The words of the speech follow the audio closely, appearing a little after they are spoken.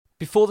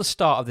Before the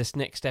start of this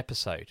next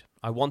episode,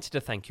 I wanted to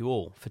thank you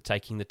all for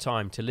taking the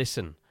time to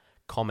listen,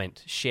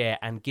 comment, share,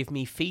 and give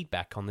me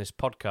feedback on this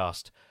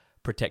podcast,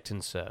 Protect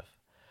and Serve.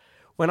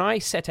 When I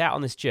set out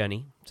on this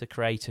journey to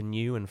create a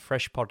new and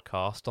fresh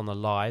podcast on the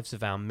lives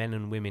of our men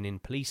and women in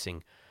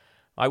policing,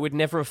 I would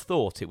never have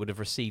thought it would have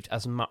received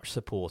as much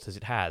support as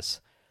it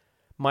has.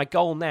 My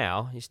goal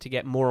now is to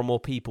get more and more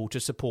people to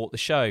support the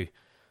show,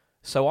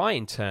 so I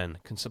in turn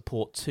can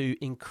support two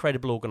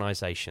incredible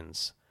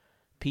organisations,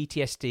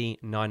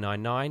 PTSD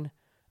 999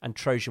 and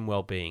Trojan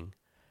Wellbeing,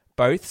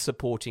 both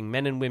supporting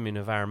men and women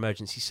of our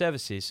emergency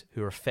services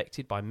who are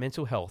affected by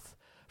mental health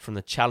from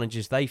the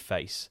challenges they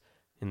face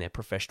in their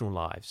professional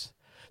lives.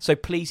 So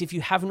please, if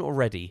you haven't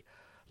already,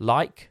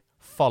 like,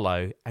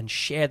 follow and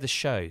share the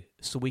show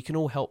so we can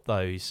all help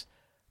those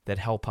that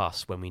help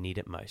us when we need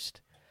it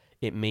most.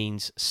 It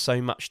means so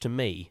much to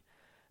me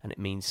and it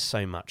means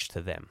so much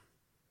to them.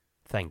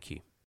 Thank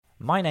you.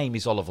 My name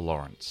is Oliver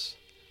Lawrence.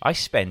 I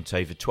spent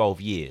over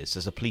 12 years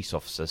as a police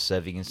officer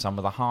serving in some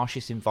of the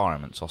harshest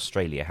environments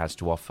Australia has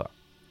to offer.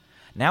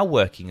 Now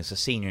working as a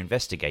senior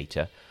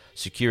investigator,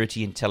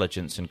 security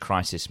intelligence and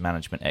crisis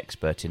management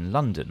expert in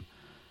London,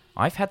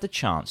 I've had the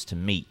chance to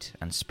meet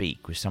and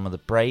speak with some of the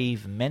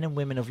brave men and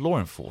women of law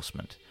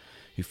enforcement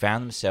who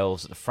found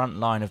themselves at the front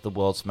line of the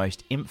world's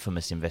most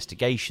infamous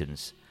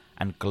investigations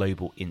and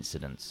global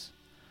incidents.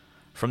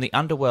 From the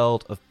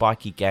underworld of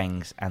bikie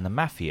gangs and the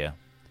mafia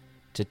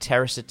to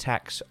terrorist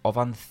attacks of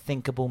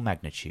unthinkable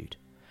magnitude.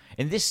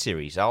 In this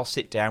series, I'll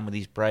sit down with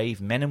these brave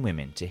men and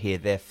women to hear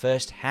their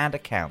first-hand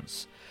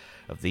accounts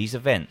of these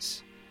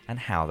events and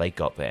how they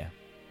got there.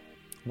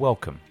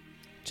 Welcome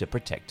to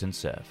Protect and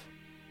Serve.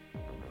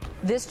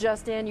 This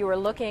just in, you were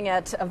looking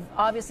at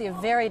obviously a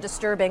very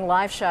disturbing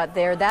live shot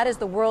there. That is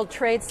the World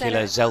Trade Center.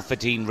 Killer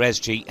Zelfadine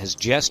Rezji has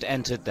just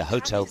entered the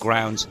hotel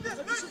grounds.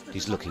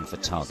 He's looking for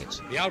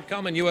targets. The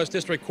outcome in U.S.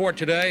 District Court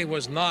today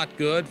was not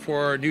good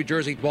for New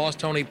Jersey boss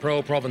Tony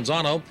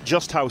Provenzano.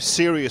 Just how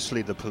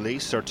seriously the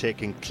police are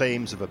taking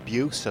claims of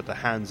abuse at the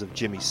hands of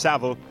Jimmy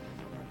Savile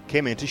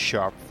came into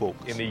sharp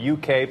focus. In the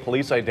UK,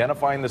 police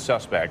identifying the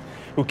suspect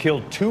who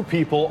killed two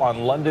people on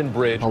London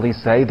Bridge.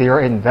 Police say they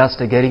are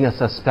investigating a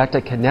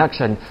suspected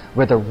connection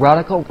with a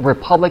radical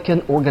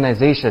Republican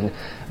organization,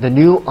 the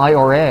New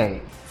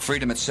IRA.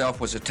 Freedom itself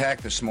was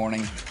attacked this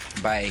morning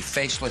by a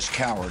faceless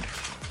coward,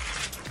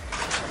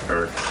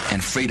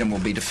 and freedom will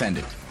be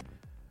defended.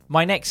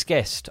 My next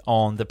guest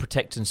on the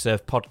Protect and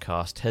Serve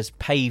podcast has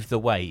paved the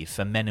way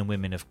for men and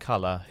women of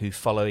colour who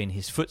follow in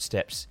his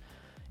footsteps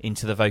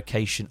into the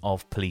vocation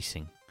of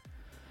policing.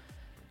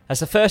 As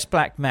the first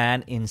black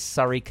man in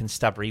Surrey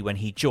Constabulary when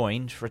he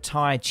joined,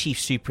 retired Chief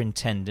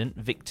Superintendent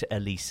Victor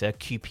Elisa,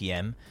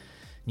 QPM,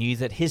 knew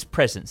that his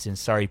presence in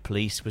Surrey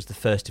Police was the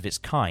first of its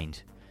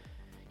kind.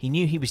 He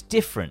knew he was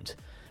different,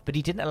 but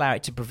he didn't allow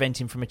it to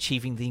prevent him from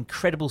achieving the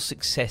incredible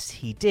success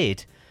he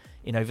did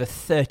in over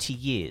 30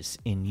 years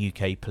in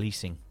UK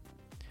policing.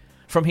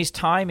 From his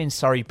time in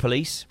Surrey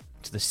Police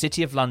to the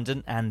City of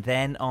London and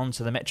then on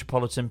to the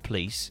Metropolitan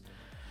Police,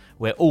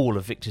 where all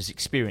of Victor's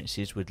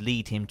experiences would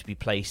lead him to be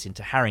placed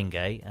into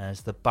Haringey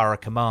as the borough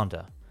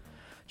commander,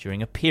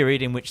 during a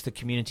period in which the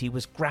community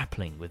was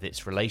grappling with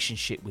its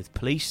relationship with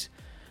police,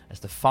 as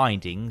the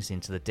findings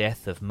into the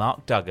death of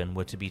Mark Duggan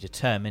were to be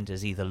determined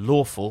as either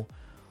lawful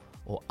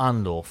or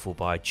unlawful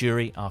by a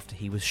jury after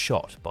he was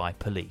shot by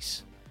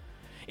police.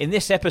 In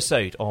this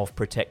episode of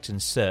Protect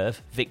and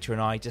Serve, Victor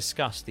and I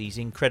discuss these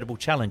incredible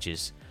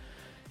challenges,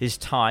 his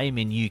time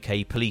in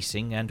UK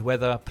policing and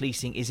whether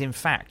policing is in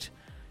fact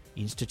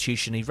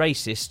institutionally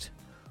racist,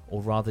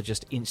 or rather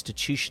just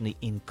institutionally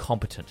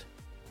incompetent.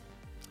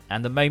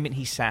 And the moment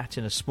he sat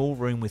in a small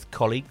room with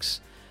colleagues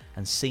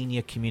and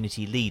senior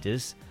community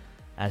leaders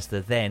as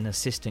the then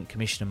Assistant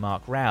Commissioner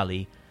Mark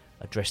Rowley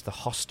addressed the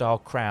hostile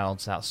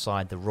crowds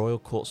outside the Royal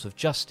Courts of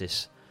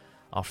Justice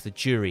after the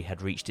jury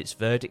had reached its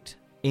verdict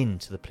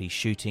into the police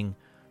shooting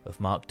of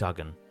Mark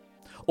Duggan.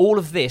 All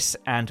of this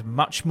and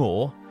much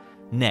more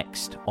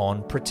next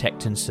on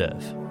Protect and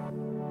Serve.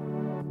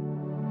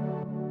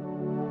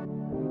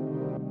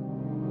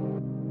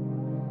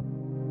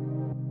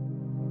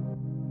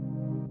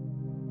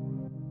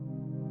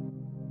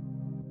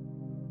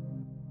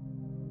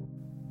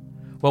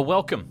 Well,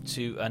 welcome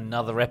to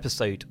another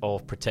episode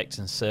of Protect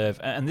and Serve,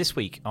 and this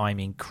week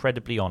I'm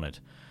incredibly honoured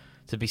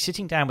to be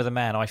sitting down with a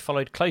man I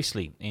followed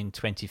closely in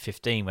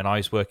 2015 when I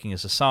was working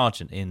as a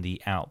sergeant in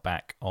the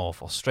outback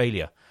of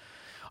Australia.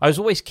 I was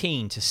always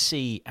keen to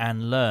see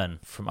and learn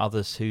from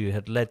others who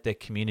had led their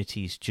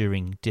communities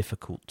during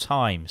difficult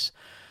times.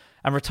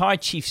 And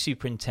retired Chief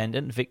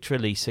Superintendent Victor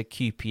Elisa,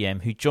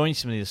 QPM, who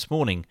joins me this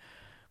morning,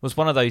 was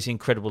one of those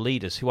incredible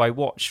leaders who I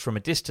watched from a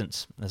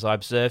distance as I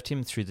observed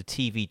him through the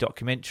TV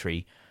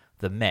documentary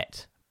The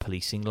Met,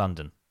 Policing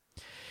London.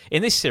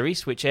 In this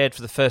series, which aired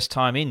for the first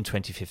time in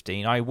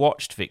 2015, I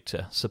watched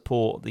Victor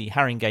support the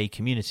Haringey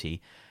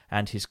community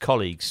and his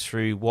colleagues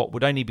through what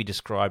would only be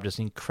described as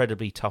an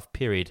incredibly tough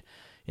period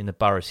in the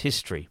borough's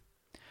history.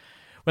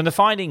 When the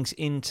findings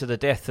into the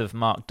death of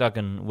Mark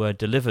Duggan were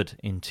delivered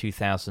in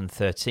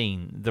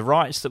 2013, the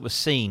riots that were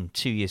seen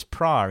 2 years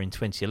prior in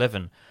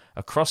 2011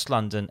 across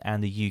London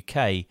and the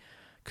UK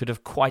could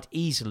have quite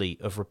easily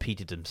have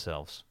repeated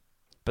themselves.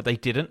 But they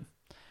didn't,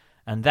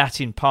 and that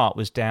in part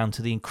was down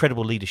to the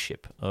incredible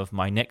leadership of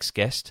my next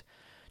guest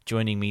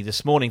joining me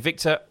this morning.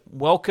 Victor,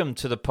 welcome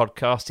to the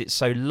podcast. It's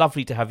so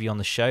lovely to have you on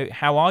the show.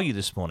 How are you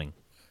this morning?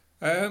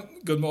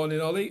 Good morning,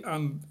 Ollie.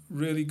 I'm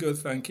really good,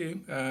 thank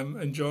you.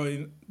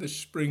 Enjoying the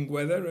spring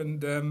weather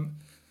and,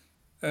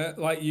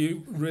 like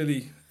you,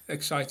 really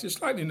excited,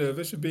 slightly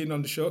nervous of being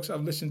on the show because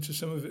I've listened to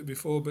some of it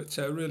before, but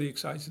really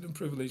excited and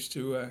privileged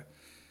to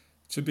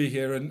be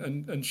here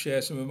and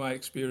share some of my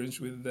experience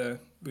with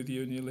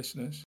you and your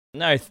listeners.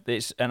 No,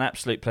 it's an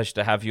absolute pleasure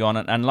to have you on.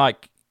 And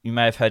like you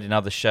may have heard in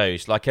other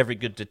shows, like every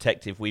good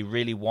detective, we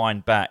really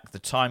wind back the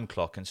time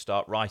clock and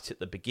start right at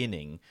the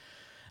beginning.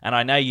 And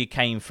I know you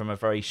came from a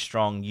very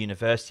strong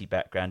university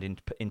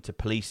background into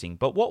policing,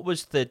 but what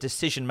was the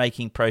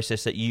decision-making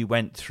process that you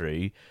went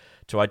through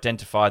to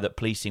identify that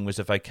policing was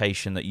a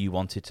vocation that you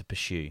wanted to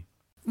pursue?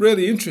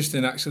 Really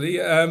interesting,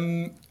 actually.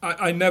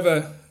 I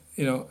never,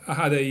 I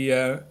had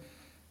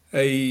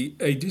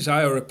a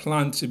desire or a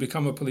plan to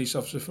become a police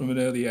officer from an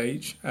early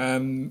age.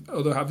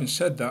 Although having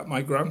said that,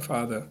 my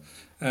grandfather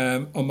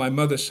on my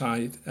mother's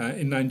side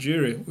in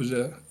Nigeria was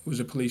a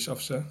police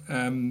officer.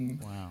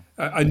 Wow.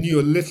 I knew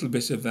a little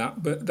bit of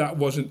that, but that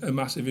wasn't a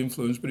massive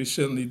influence. But it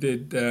certainly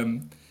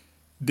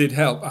did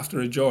help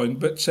after I joined.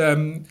 But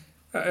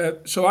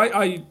so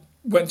I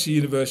went to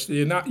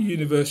university, and that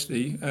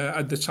university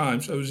at the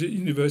time, so I was at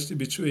university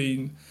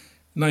between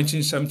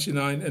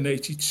 1979 and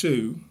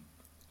 82,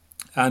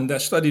 and I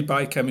studied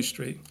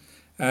biochemistry.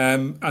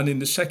 And in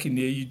the second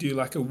year, you do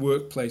like a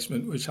work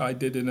placement, which I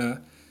did in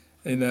a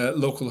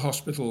local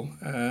hospital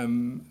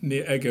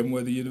near Egham,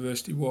 where the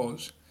university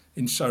was,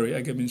 in Surrey,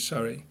 Egham in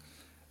Surrey.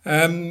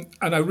 And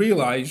I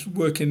realised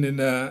working in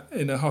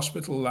a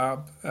hospital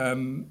lab,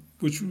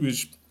 which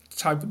was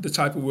the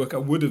type of work I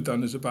would have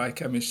done as a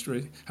biochemist,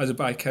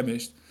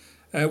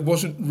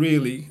 wasn't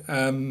really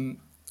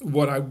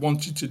what I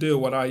wanted to do,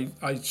 what I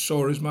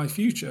saw as my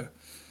future.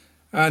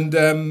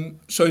 And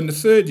so in the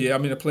third year, I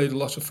played a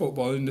lot of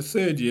football. In the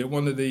third year,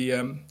 one of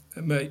the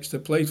mates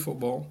that played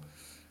football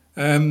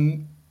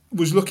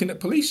was looking at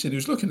policing. He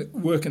was looking at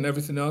work and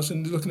everything else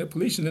and looking at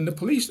policing. And the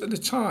police at the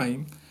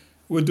time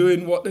were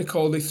doing what they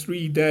called a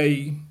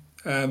 3-day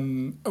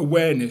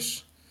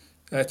awareness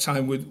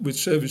time with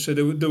service. So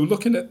they were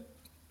looking at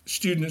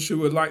students who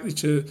were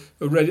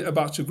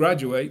about to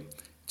graduate,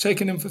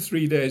 taking them for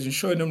 3 days and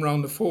showing them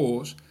around the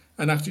force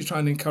and actually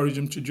trying to encourage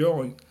them to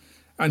join.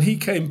 And he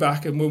came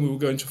back, and when we were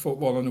going to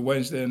football on a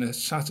Wednesday and a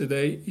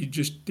Saturday, he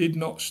just did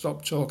not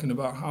stop talking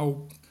about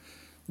how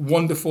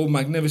wonderful,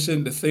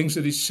 magnificent, the things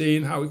that he's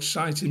seen, how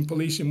exciting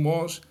policing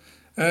was.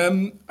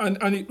 And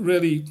it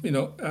really,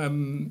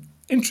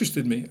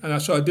 interested me.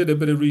 And so I did a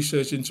bit of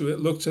research into it,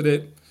 looked at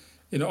it,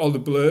 all the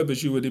blurb,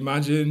 as you would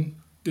imagine,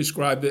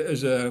 described it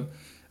as an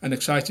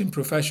exciting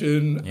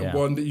profession,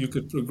 one that you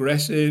could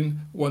progress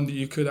in, one that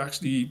you could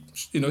actually,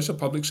 it's a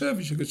public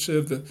service, you could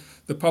serve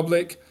the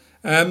public.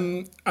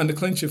 And the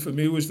clincher for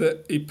me was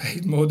that it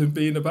paid more than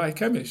being a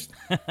biochemist.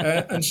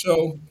 And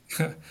so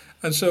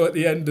at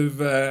the end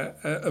of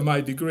my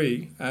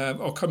degree,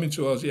 or coming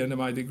towards the end of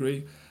my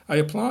degree, I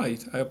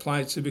applied. I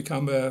applied to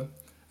become a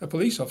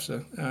police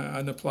officer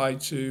and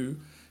applied to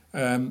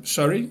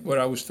Surrey, where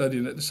I was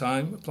studying at the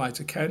time, applied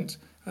to Kent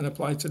and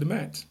applied to the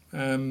Met.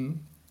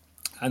 And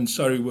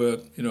Surrey were,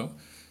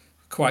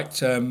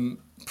 quite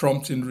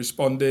prompt in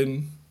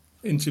responding,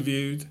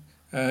 interviewed,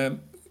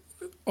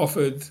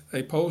 offered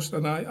a post,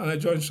 and I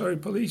joined Surrey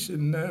Police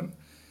in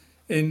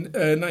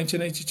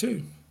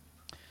 1982.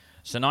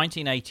 So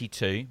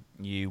 1982,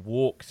 you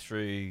walk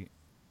through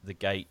the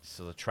gates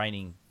of the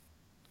training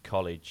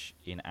college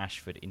in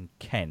Ashford in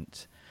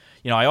Kent.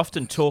 I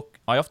often talk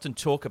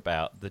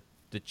about the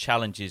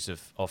challenges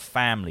of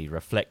family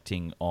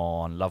reflecting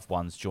on loved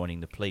ones joining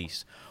the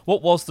police.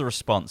 What was the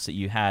response that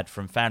you had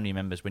from family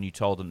members when you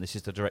told them this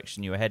is the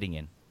direction you were heading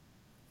in?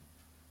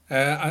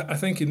 I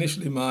think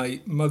initially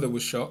my mother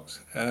was shocked,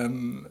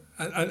 and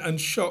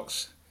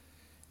shocked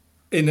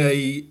in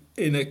a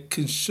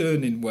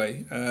concerning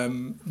way,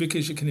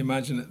 because you can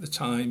imagine at the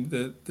time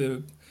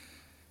the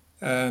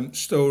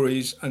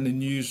stories and the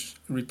news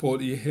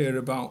report that you hear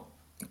about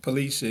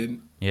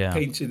policing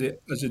painted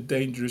it as a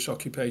dangerous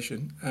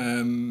occupation.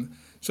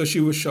 So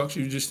she was shocked.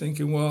 She was just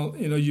thinking, well,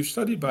 you've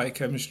studied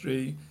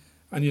biochemistry,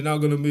 and you're now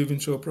going to move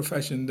into a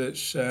profession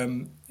that's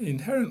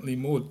inherently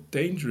more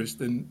dangerous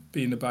than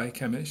being a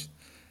biochemist.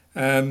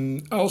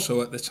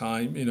 Also at the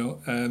time,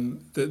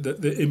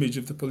 the image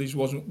of the police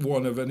wasn't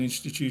one of an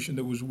institution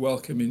that was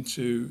welcoming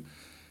to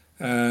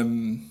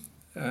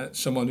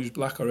someone who's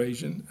black or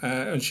Asian.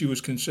 And she was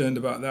concerned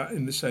about that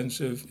in the sense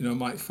of,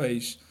 might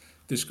face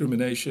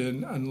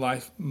discrimination and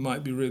life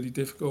might be really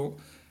difficult.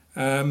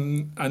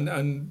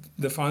 And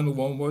the final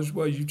one was,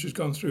 well, you've just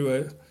gone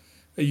through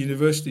a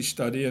university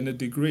study and a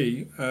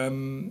degree,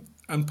 and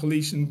and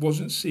policing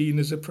wasn't seen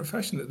as a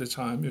profession at the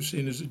time. It was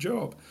seen as a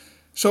job.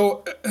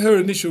 So her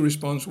initial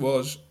response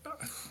was,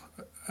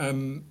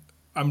 I'm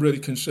really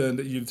concerned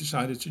that you've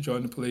decided to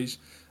join the police.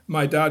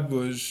 My dad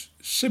was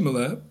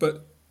similar,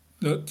 but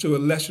to a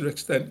lesser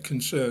extent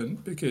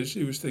concerned, because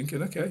he was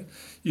thinking, okay,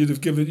 you'd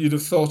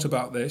have thought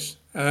about this.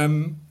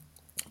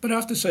 But I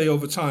have to say,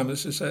 over time,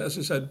 as I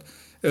said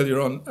earlier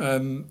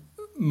on,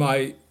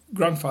 my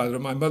grandfather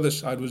on my mother's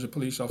side was a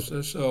police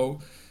officer, so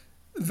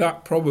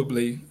that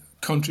probably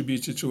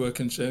contributed to her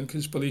concern,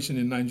 because policing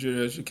in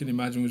Nigeria, as you can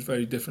imagine, was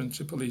very different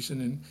to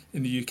policing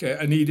in the UK,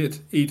 and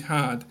he'd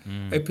had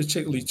a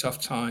particularly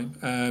tough time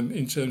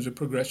in terms of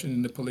progression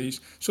in the police.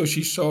 So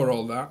she saw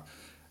all that.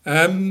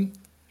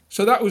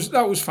 So that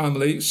was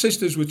family.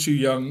 Sisters were too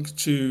young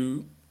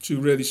to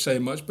really say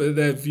much, but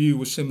their view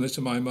was similar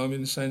to my mum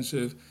in the sense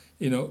of,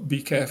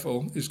 be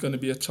careful. It's going to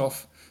be a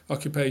tough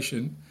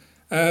occupation.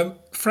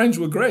 Friends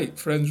were great.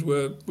 Friends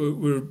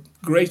were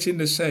great in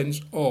the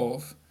sense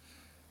of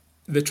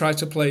they tried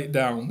to play it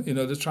down.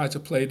 They tried to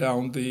play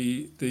down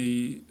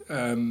the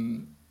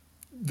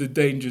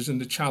dangers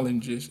and the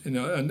challenges.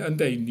 And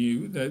they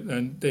knew that,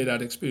 and they'd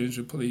had experience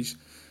with police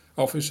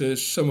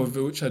officers, some of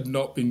which had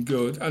not been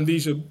good. And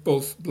these are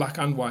both black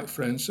and white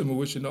friends, some of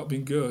which had not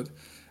been good.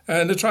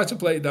 And they tried to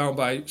play it down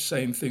by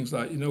saying things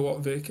like, what,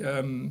 Vic,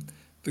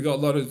 they got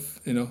a lot of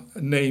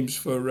names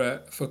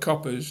for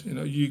coppers.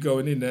 You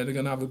going in there, they're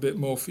going to have a bit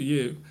more for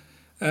you.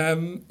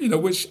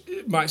 Which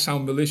might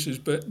sound malicious,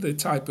 but the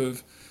type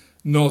of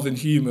northern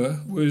humour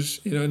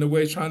was, in a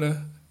way trying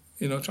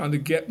to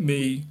get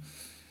me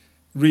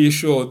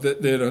reassured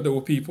that there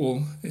were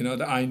people,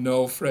 that I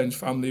know, friends,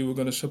 family, who were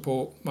going to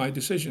support my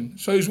decision.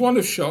 So it was one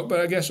of shock,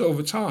 but I guess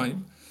over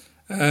time,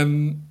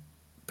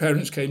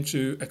 parents came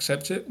to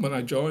accept it when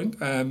I joined,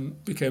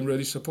 became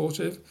really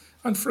supportive,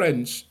 and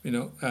friends,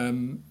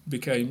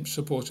 became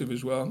supportive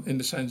as well, in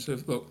the sense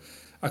of, look,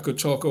 I could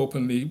talk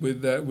openly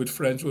with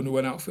friends when we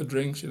went out for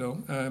drinks,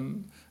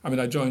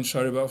 I joined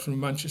Surrey, but I was from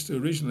Manchester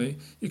originally.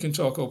 You can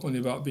talk openly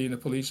about being a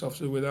police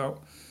officer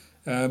without,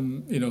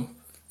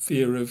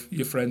 fear of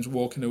your friends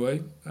walking away,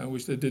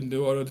 which they didn't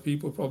do, or other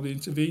people probably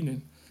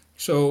intervening.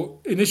 So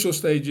initial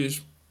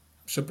stages,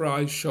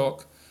 surprise,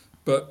 shock,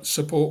 but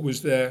support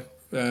was there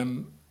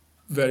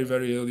very,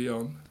 very early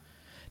on.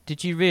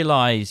 Did you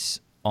realise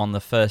on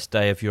the first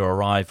day of your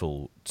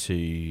arrival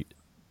to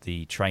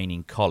the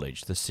training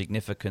college the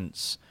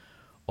significance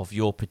of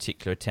your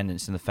particular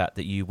attendance and the fact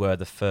that you were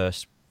the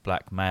first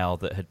black male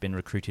that had been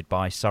recruited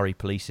by Surrey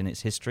Police in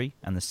its history,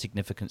 and the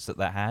significance that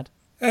had?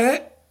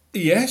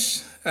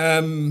 Yes,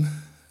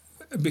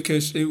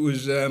 because it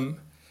was.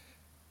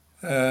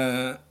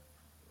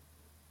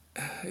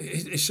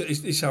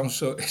 It sounds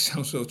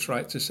so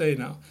trite to say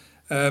now,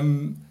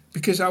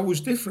 because I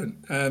was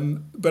different.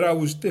 But I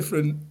was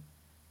different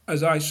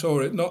as I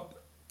saw it, not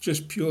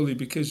just purely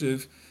because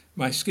of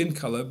my skin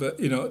colour, but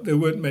there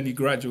weren't many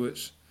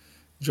graduates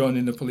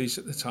joining the police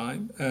at the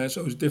time,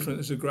 so I was different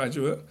as a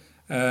graduate.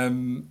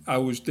 I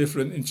was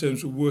different in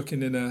terms of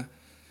working in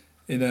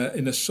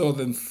a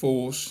southern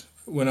force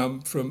when I'm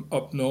from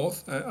up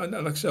north. And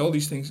like I say, all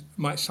these things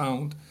might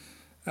sound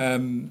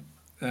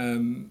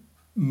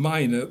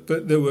minor,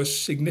 but they were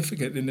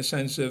significant in the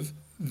sense of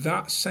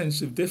that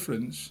sense of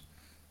difference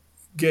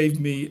gave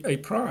me a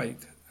pride,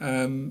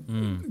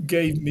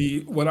 gave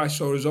me what I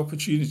saw as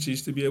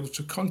opportunities to be able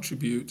to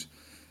contribute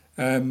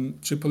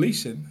to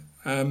policing.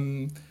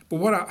 But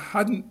what I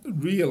hadn't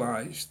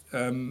realised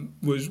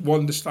was,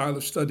 one, the style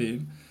of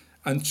studying,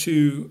 and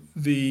two,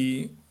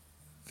 the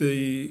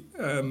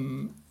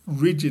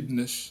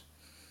rigidness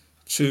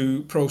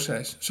to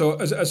process. So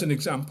as an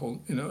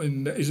example,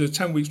 it's a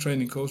 10 weeks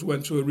training course,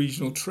 went to a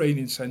regional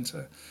training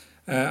centre,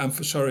 and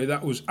for Surrey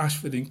that was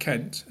Ashford in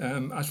Kent,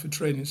 Ashford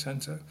Training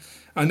Centre.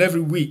 And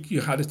every week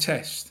you had a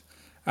test,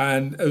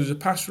 and there was a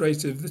pass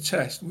rate of the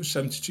test was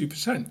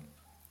 72%.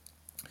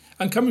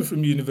 And coming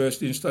from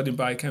university and studying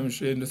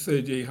biochemistry in the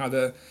third year, you had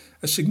a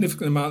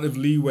significant amount of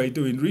leeway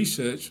doing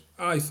research.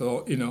 I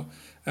thought,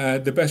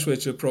 the best way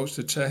to approach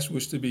the test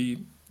was to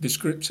be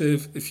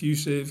descriptive,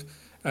 effusive.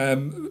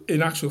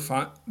 In actual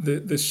fact,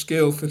 the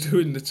skill for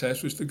doing the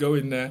test was to go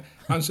in there,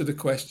 answer the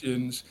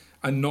questions,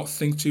 and not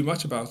think too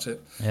much about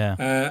it. Yeah.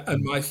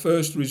 And my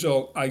first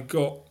result, I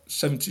got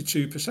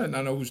 72%,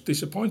 and I was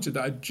disappointed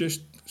that I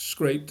just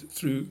scraped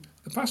through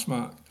the pass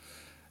mark.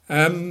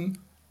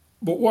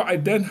 But what I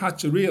then had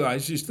to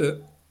realise is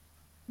that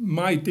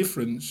my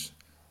difference,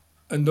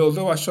 and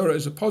although I saw it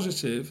as a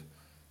positive,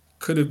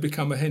 could have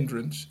become a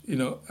hindrance.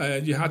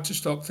 You had to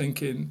stop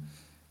thinking,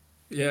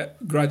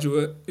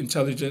 graduate,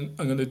 intelligent,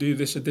 I'm going to do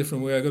this a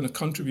different way, I'm going to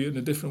contribute in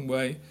a different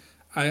way.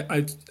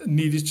 I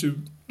needed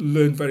to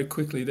learn very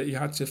quickly that you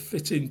had to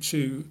fit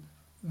into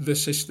the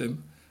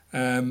system.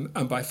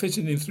 And by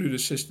fitting in through the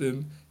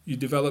system, you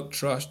develop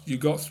trust, you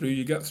get through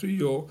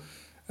your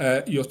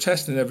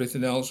test and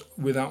everything else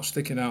without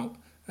sticking out.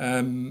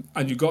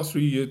 And you got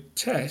through your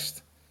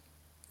test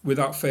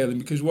without failing,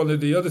 because one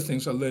of the other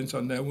things I learned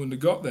on there when we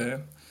got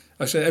there,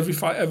 I said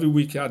every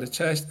week you had a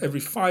test, every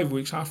 5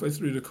 weeks, halfway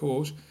through the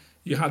course,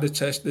 you had a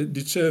test that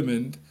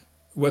determined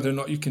whether or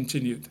not you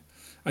continued.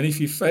 And if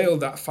you failed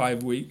that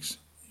 5 weeks,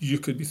 you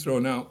could be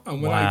thrown out.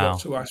 And when I got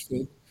to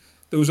Ashfield,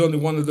 there was only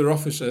one other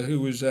officer who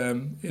was,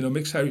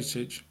 mixed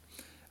heritage.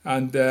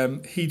 And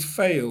he'd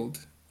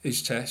failed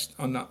his test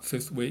on that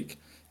 5th week,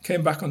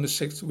 came back on the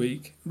 6th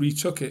week,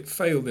 retook it,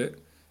 failed it,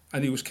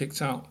 and he was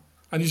kicked out.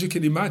 And as you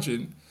can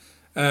imagine,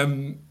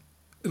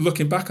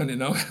 looking back on it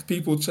now,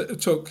 people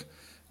took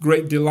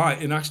great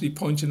delight in actually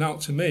pointing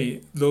out to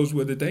me those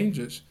were the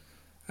dangers.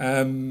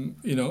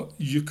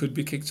 You could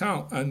be kicked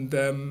out, and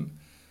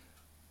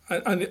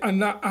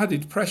that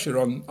added pressure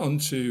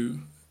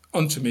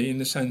onto me in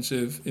the sense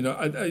of,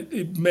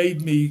 it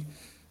made me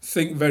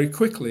think very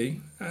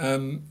quickly.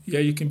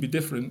 You can be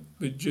different,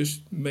 but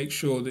just make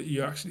sure that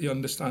you actually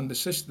understand the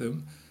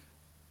system,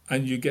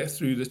 and you get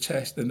through the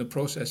test and the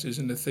processes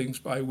and the things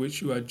by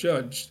which you are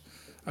judged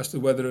as to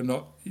whether or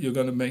not you're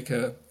going to make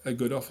a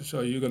good officer,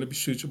 or you're going to be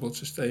suitable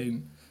to stay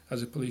in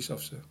as a police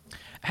officer.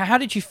 How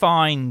did you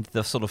find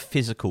the sort of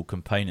physical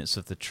components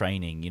of the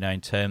training,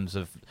 in terms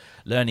of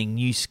learning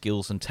new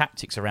skills and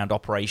tactics around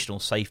operational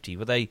safety?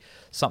 Were they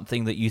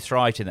something that you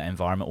thrived in that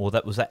environment, or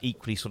was that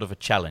equally sort of a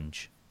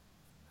challenge?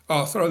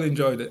 Oh, thoroughly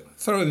enjoyed it.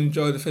 Thoroughly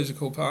enjoyed the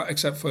physical part,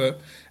 except for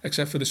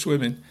the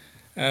swimming.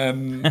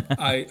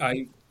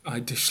 I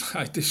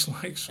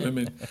dislike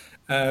swimming,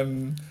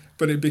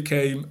 but it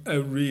became a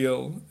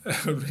real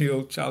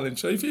challenge.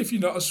 So if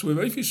you're not a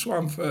swimmer, if you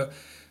swam for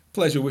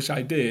pleasure, which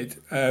I did,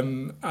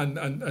 and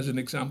as an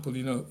example,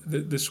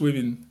 the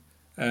swimming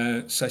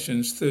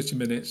sessions, 30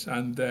 minutes,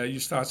 and you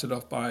started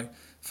off by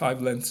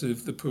 5 lengths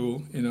of the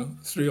pool,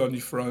 3 on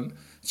your front,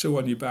 2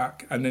 on your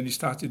back, and then you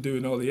started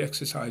doing all the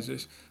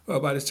exercises. Well,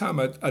 by the time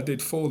I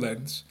did 4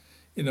 lengths,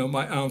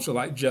 my arms were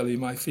like jelly,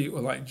 my feet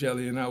were like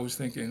jelly, and I was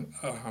thinking,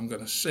 oh, I'm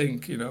going to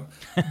sink,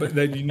 But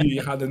then you knew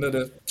you had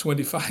another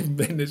 25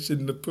 minutes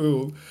in the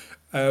pool.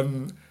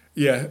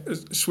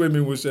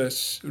 Swimming was a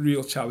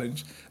real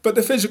challenge. But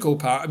the physical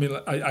part,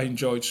 I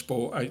enjoyed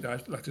sport. I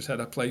like I said,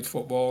 I played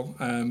football.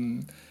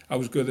 I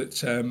was good at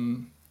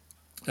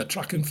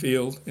track and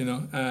field,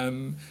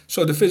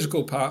 So the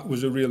physical part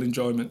was a real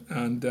enjoyment,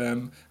 and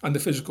the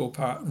physical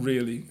part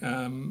really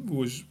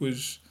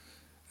was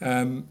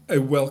a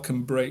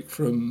welcome break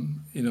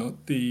from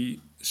the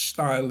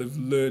style of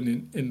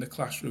learning in the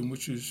classroom,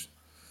 which is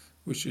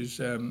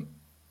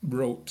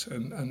rote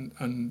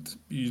and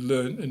you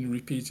learn and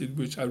repeated,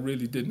 which I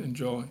really didn't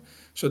enjoy.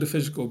 So the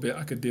physical bit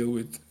I could deal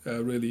with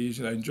really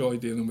easily. I enjoyed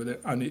dealing with it,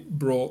 and it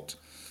brought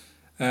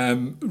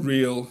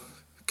real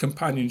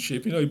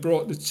companionship. It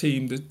brought the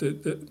team,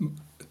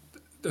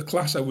 the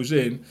class I was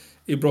in.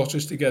 It brought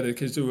us together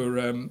because there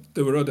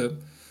were other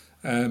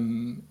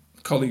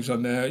colleagues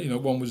on there.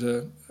 One was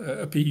a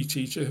PE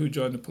teacher who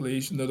joined the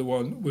police. Another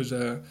one was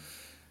a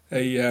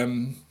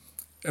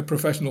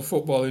professional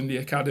footballer in the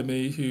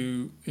academy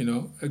who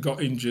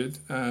got injured,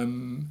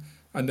 and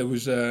there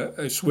was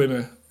a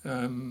swimmer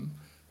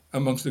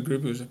amongst the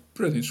group who was a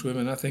brilliant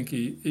swimmer, and I think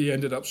he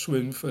ended up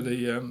swimming for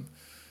the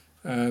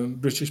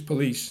British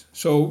police.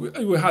 So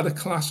we had a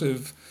class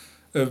of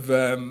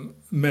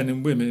men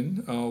and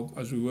women, or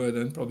as we were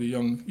then, probably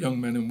young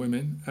men and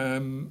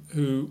women,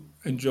 who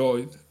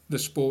enjoyed the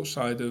sports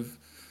side of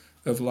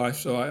life.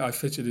 So I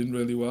fitted in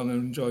really well and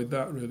enjoyed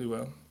that really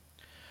well.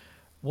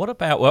 What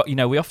about,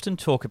 we often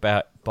talk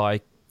about,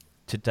 by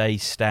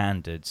today's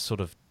standards,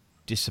 sort of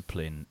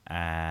discipline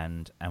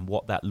and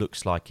what that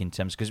looks like in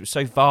terms, because it was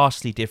so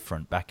vastly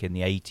different back in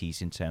the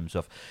 80s in terms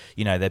of,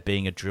 there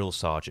being a drill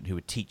sergeant who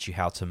would teach you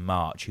how to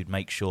march, who'd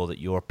make sure that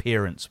your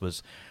appearance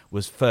was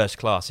first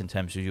class in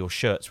terms of your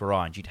shirts were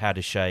ironed, you'd had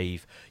a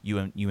shave, you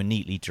were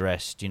neatly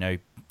dressed,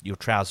 your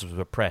trousers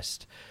were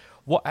pressed.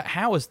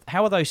 How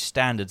are those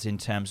standards in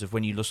terms of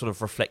when you sort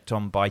of reflect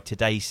on by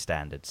today's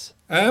standards?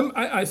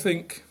 I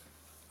think,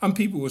 and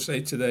people will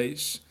say today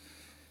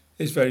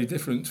it's very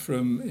different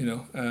from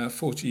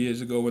 40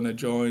 years ago when I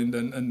joined,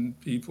 and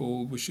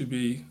people I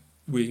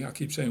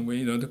keep saying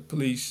the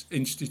police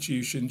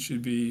institution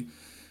should be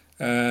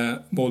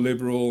more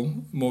liberal,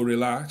 more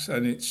relaxed,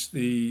 and it's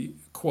the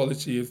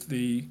quality of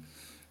the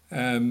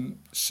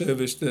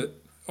service that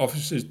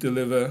officers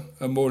deliver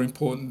are more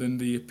important than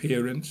the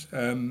appearance.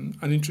 And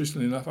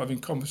interestingly enough, having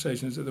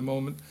conversations at the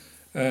moment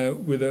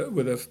with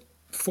a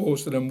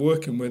force that I'm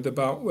working with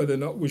about whether or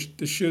not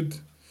they should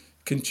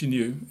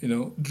continue,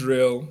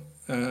 drill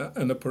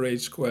in a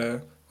parade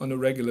square on a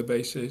regular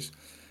basis.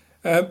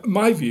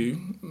 My view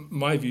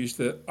is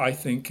that I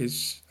think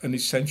is an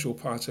essential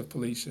part of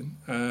policing.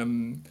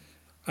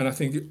 And I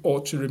think it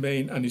ought to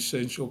remain an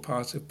essential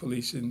part of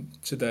policing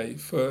today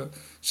for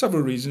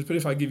several reasons, but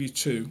if I give you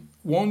 2.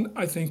 One,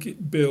 I think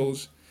it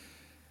builds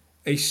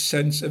a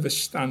sense of a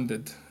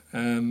standard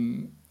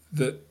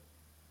that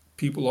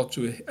people ought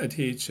to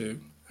adhere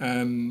to.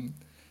 And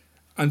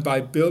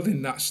by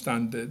building that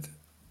standard,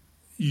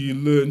 you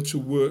learn to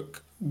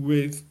work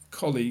with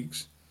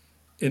colleagues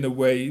in a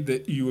way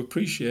that you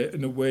appreciate,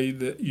 in a way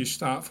that you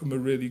start from a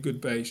really good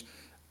base.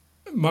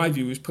 My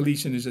view is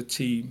policing is a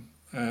team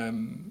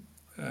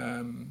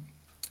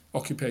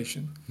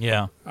occupation.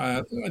 Yeah.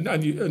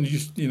 And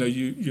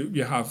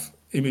you have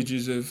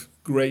images of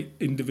great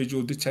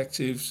individual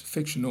detectives,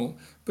 fictional,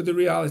 but the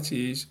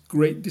reality is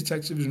great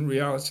detectives in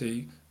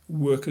reality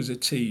work as a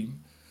team.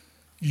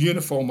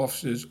 Uniform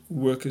officers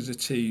work as a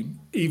team.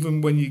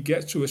 Even when you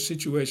get to a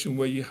situation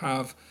where you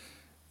have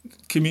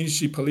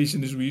community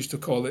policing, as we used to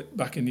call it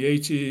back in the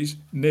 80s,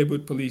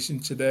 neighbourhood policing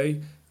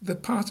today, they're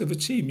part of a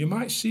team. You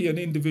might see an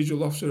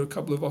individual officer, a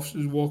couple of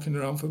officers walking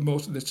around for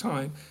most of the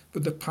time,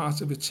 but they're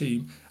part of a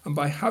team. And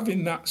by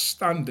having that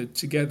standard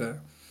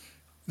together,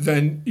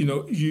 then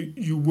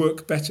you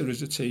work better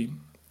as a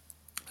team.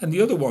 And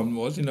the other one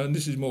was, and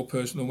this is more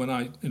personal. When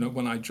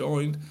I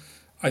joined,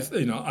 I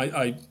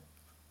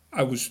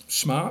was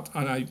smart,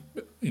 and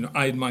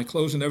I had my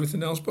clothes and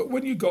everything else. But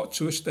when you got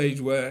to a stage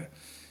where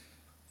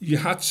you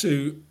had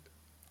to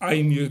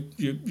iron your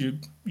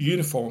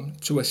uniform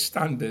to a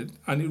standard,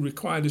 and it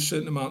required a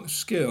certain amount of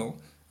skill,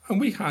 and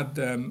we had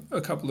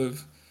a couple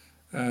of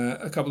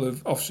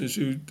officers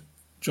who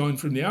joined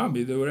from the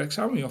army. They were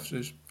ex-army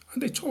officers,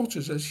 and they taught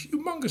us a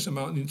humongous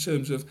amount in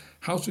terms of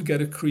how to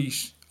get a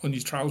crease on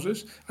your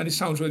trousers. And it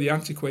sounds really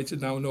antiquated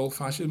now and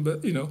old-fashioned,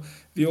 but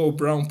the old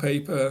brown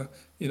paper,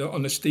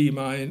 on a steam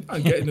iron,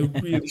 and getting a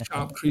really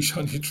sharp crease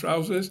on your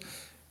trousers,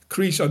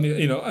 crease on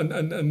your,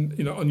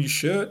 on your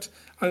shirt,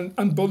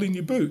 and bulling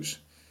your boots.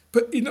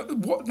 But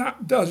what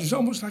that does is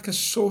almost like a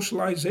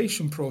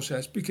socialization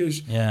process, because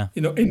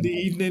in the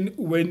evening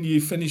when you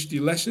finished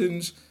your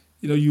lessons,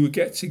 you would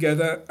get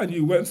together and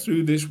you went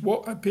through this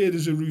what appeared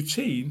as a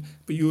routine,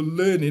 but you were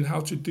learning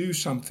how to do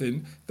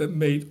something that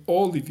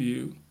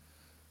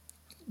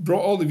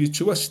brought all of you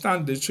to a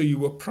standard, so you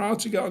were proud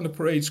to get on the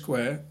parade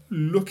square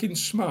looking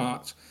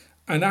smart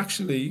and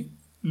actually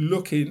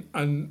looking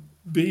and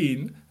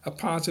being a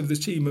part of the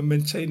team and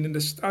maintaining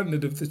the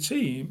standard of the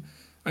team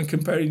and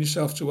comparing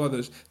yourself to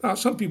others. Now,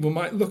 some people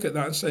might look at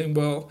that and saying,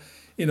 well,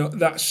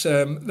 that's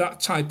that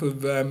type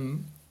of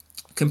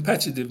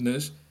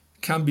competitiveness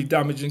can be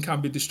damaging, can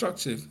be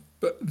destructive.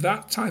 But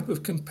that type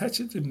of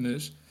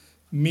competitiveness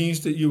means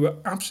that you were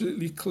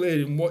absolutely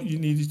clear in what you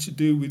needed to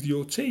do with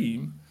your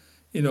team,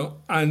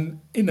 and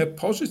in a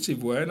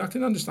positive way. And I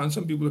can understand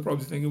some people are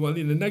probably thinking, well,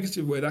 in a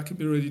negative way, that can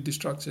be really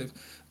destructive.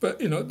 But,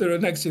 there are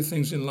negative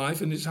things in life,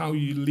 and it's how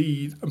you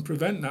lead and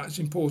prevent that is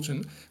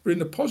important. But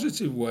in a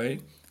positive way,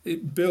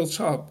 it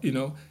built up,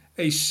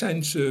 a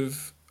sense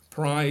of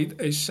pride,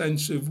 a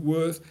sense of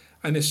worth,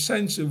 and a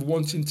sense of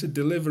wanting to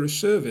deliver a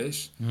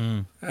service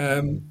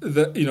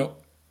that,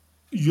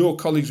 your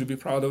colleagues would be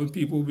proud of and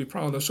people would be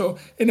proud of. So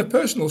in a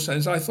personal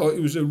sense, I thought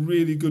it was a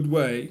really good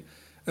way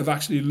of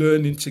actually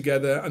learning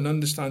together and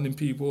understanding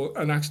people,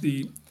 and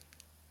actually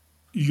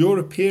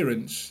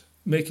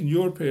making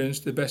your appearance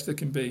the best it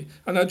can be.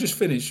 And I'll just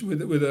finish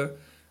with a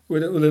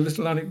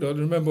little anecdote. I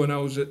remember when I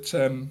was at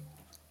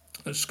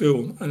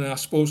school, and our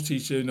sports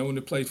teacher, when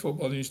we played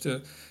football, he used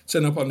to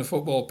turn up on the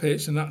football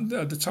pitch, and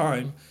at the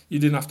time you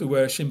didn't have to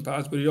wear shin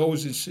pads, but he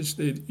always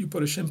insisted you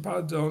put a shin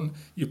pad on,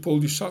 you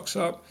pulled your socks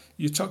up,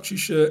 you tucked your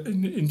shirt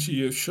into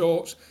your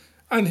shorts.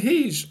 And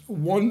his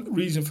one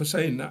reason for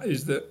saying that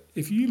is that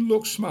if you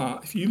look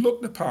smart, if you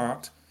look the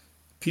part,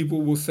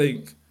 people will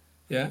think,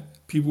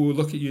 people will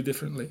look at you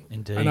differently.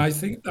 Indeed. And I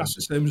think that's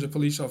the same as a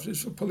police officer.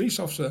 If a police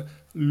officer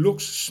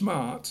looks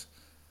smart,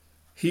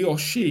 he or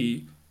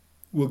she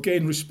will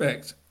gain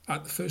respect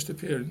at the first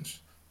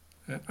appearance.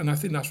 And I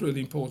think that's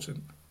really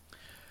important.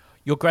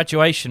 Your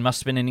graduation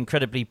must have been an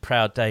incredibly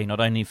proud day, not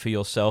only for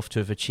yourself to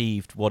have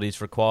achieved what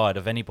is required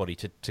of anybody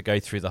to go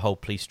through the whole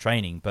police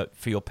training, but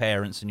for your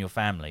parents and your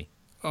family.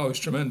 Oh, it was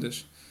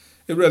tremendous.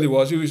 It really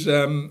was. We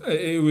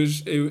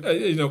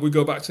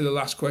go back to the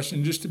last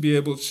question, just to be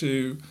able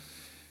to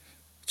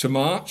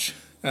march,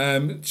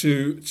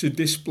 to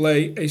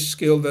display a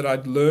skill that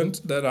I'd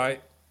learned that I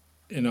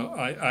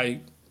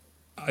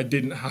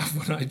didn't have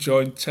when I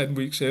joined 10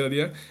 weeks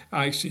earlier.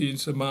 I actually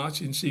used to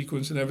march in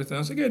sequence and everything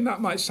else. Again,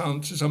 that might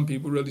sound to some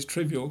people really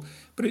trivial,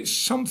 but it's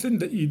something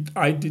that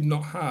I did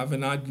not have,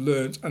 and I'd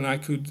learned, and I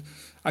could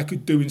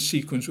do in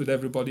sequence with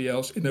everybody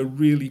else in a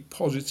really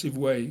positive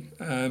way.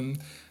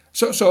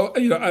 So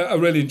I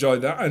really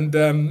enjoyed that, and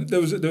there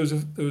was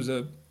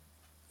a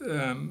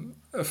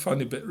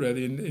funny bit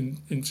really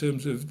in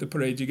terms of the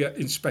parade. You get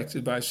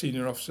inspected by a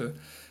senior officer,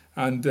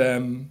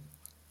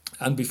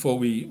 and before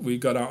we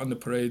got out on the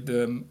parade,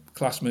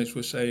 classmates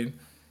were saying,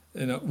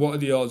 what are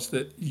the odds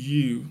that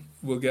you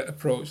will get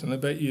approached? And I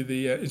bet you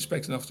the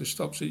inspecting officer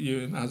stops at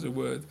you and has a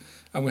word.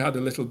 And we had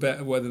a little bet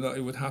of whether or not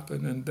it would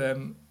happen.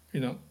 And,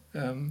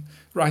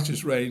 right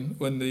as rain,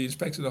 when the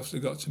inspecting officer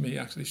got to me, he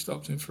actually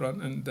stopped in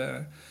front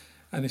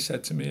and he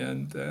said to me,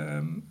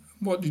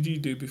 what did you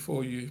do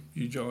before you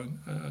joined?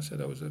 I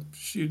said, I was a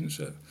student,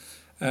 sir.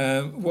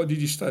 What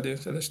did you study? I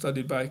said, I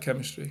studied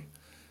biochemistry.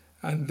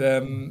 And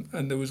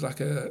there was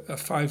like a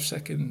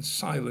 5-second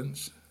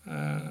silence.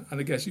 And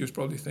I guess he was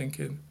probably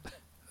thinking, what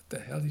the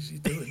hell is he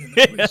doing in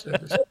the police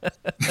service?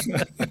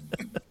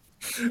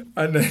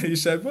 And then he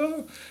said,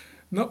 well,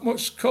 not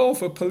much call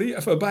for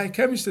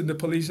biochemists in the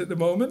police at the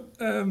moment,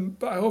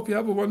 but I hope you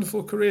have a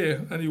wonderful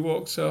career. And he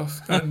walks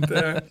off, and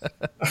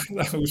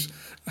that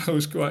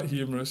was quite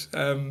humorous.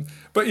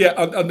 But yeah,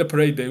 on the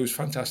parade day, it was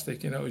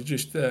fantastic. It was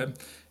just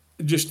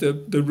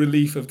the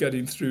relief of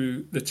getting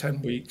through the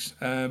 10 weeks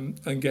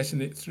and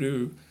getting it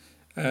through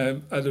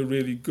at a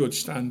really good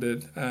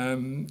standard,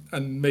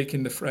 and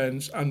making the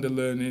friends and the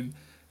learning,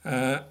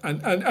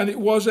 and it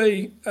was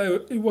a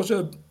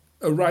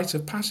rite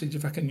of passage,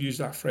 if I can use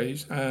that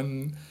phrase,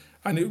 and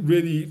it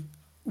really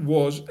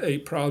was a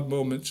proud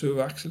moment to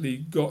have actually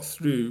got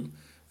through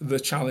the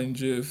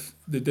challenge of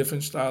the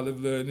different style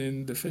of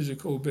learning, the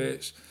physical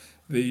bits,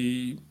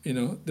 the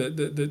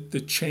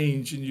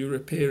change in your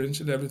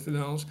appearance and everything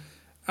else,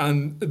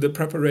 and the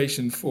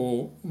preparation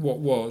for what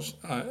was,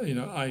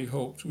 I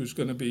hoped was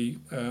going to be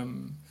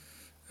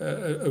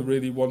a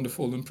really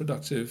wonderful and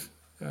productive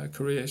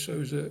career. So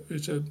it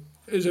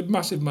was a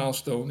massive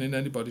milestone in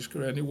anybody's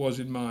career, and it was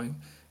in mine,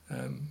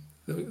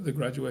 the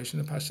graduation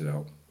and passing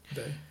out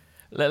day.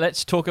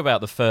 Let's talk about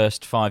the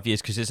first 5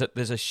 years, because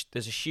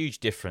there's a huge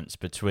difference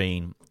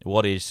between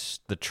what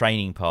is the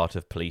training part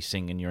of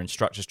policing and your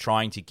instructors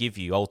trying to give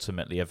you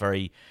ultimately a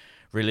very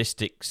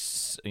realistic,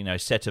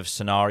 set of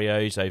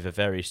scenarios over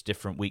various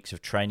different weeks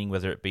of training,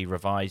 whether it be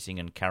revising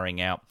and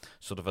carrying out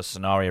sort of a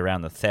scenario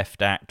around the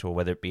Theft Act, or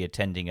whether it be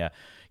attending a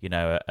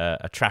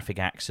traffic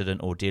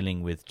accident, or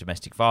dealing with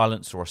domestic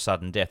violence or a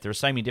sudden death. There are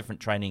so many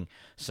different training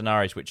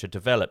scenarios which are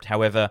developed.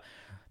 However,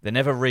 they're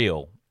never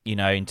real,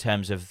 in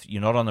terms of you're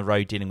not on the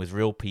road dealing with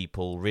real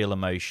people, real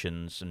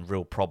emotions and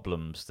real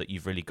problems that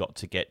you've really got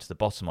to get to the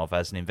bottom of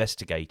as an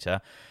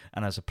investigator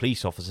and as a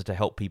police officer to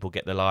help people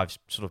get their lives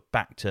sort of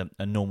back to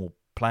a normal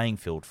playing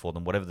field for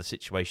them, whatever the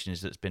situation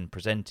is that's been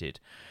presented.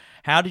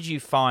 How did you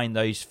find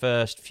those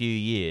first few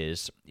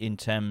years in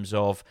terms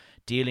of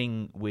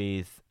dealing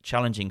with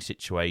challenging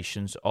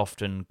situations,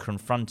 often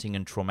confronting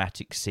and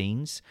traumatic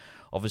scenes?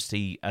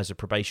 Obviously, as a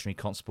probationary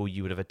constable,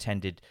 you would have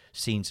attended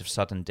scenes of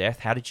sudden death.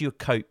 How did you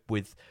cope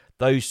with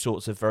those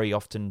sorts of very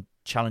often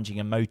challenging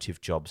emotive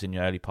jobs in the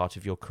early part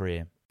of your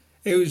career?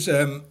 It was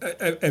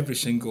every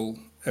single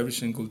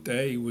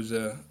day was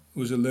a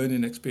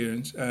learning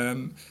experience.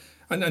 And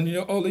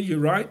Ollie, you're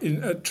right.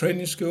 At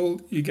training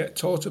school, you get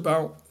taught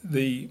about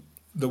the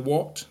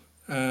what,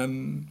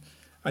 and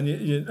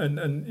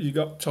you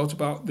got taught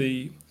about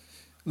the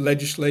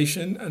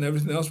legislation and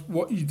everything else.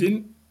 What you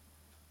didn't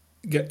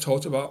get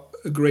taught about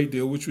a great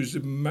deal, which was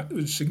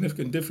a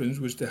significant difference,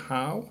 was the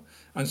how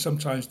and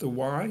sometimes the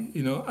why.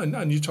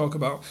 And you talk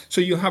about,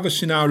 so you have a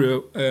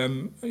scenario.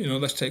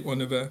 Let's take one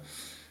of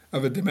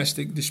a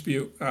domestic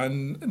dispute,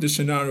 and the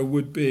scenario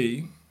would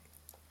be,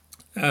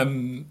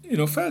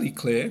 fairly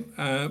clear,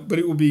 but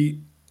it'll be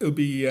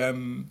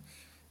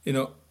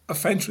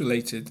offence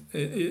related.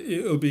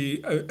 It'll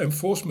be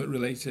enforcement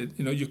related.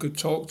 You could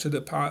talk to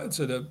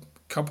the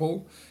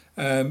couple,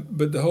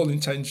 but the whole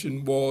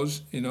intention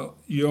was,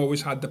 you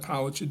always had the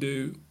power to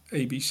do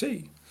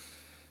ABC.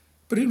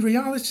 But in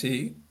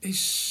reality, it's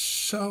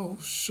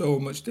so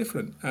much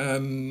different.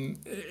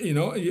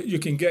 You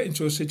can get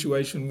into a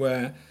situation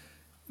where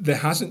there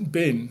hasn't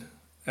been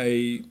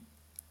a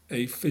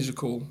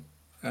physical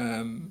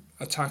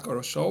attack or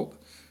assault.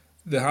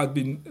 There had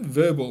been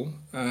verbal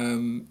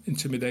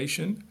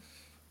intimidation,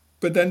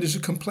 but then there's a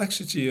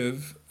complexity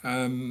of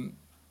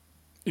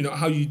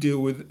how you deal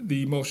with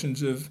the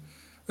emotions of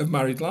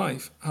married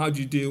life. How do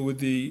you deal with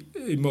the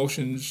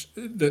emotions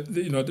that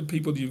the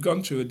people that you've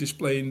gone to are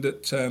displaying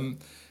that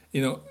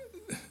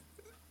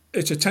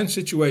it's a tense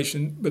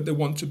situation, but they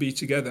want to be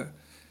together.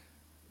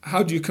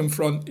 How do you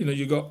confront?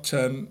 You got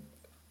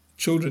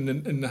children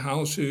in the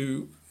house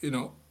who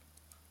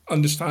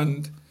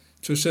understand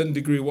to a certain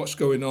degree what's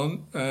going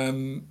on,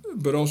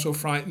 but also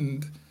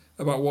frightened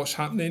about what's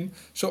happening.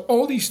 So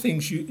all these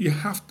things you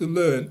have to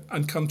learn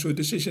and come to a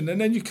decision. And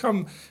then you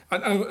come,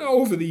 and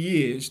over the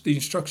years, the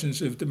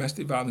instructions of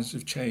domestic violence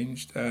have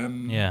changed.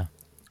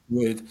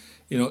 With,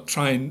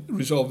 try and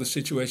resolve the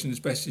situation as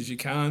best as you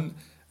can,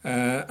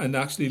 and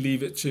actually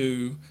leave it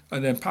to,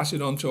 and then pass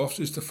it on to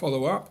officers to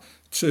follow up,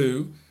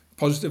 to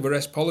positive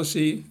arrest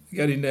policy,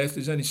 get in there if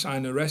there's any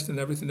sign of arrest and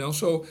everything else.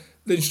 So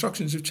the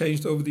instructions have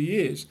changed over the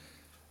years.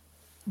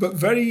 But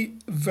very,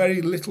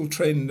 very little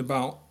training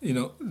about,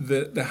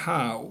 the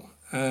how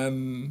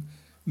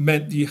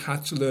meant that you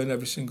had to learn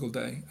every single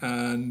day.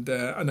 And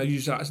I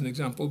use that as an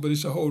example, but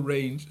it's a whole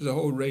range. There's a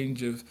whole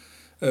range of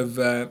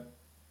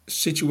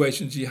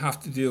situations you have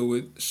to deal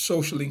with,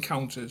 social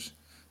encounters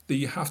that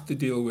you have to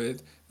deal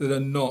with that are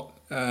not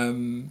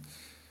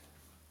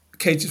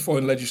catered for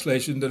in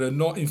legislation, that are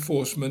not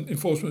enforcement.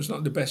 Enforcement's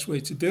not the best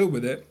way to deal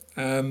with it.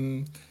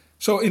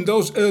 So in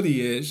those early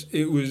years,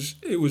 it was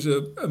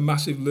a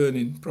massive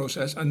learning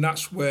process, and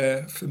that's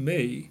where, for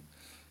me,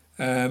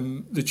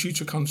 the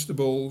tutor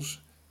constables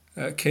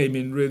came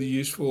in really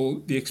useful.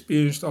 The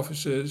experienced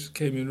officers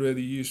came in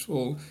really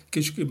useful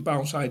because you can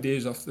bounce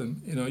ideas off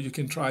them. You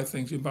can try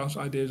things, you can bounce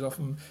ideas off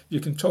them.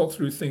 You can talk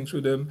through things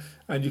with them,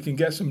 and you can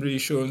get some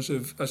reassurance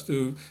as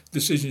to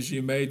decisions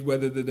you made,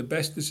 whether they're the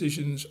best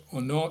decisions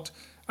or not.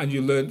 and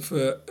you learnt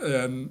for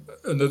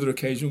another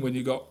occasion when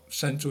you got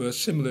sent to a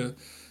similar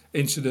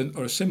incident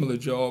or a similar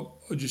job,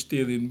 or just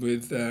dealing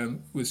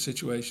with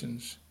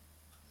situations.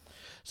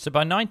 So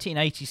by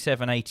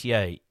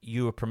 1987-88,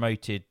 you were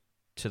promoted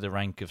to the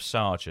rank of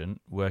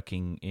sergeant,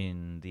 working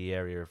in the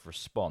area of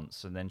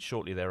response, and then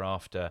shortly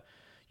thereafter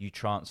you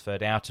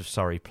transferred out of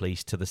Surrey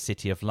Police to the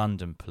City of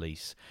London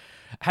Police.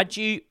 Had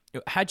you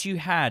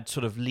had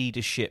sort of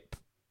leadership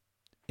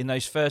in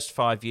those first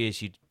 5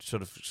 years? You'd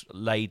sort of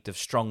laid the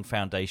strong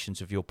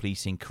foundations of your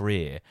policing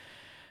career.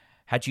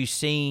 Had you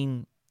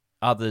seen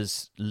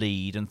others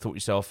lead and thought to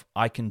yourself,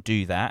 I can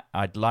do that,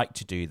 I'd like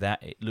to do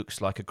that, it looks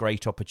like a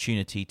great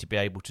opportunity to be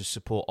able to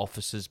support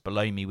officers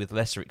below me with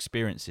lesser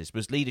experiences?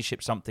 Was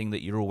leadership something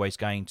that you're always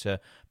going to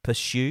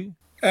pursue?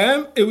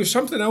 It was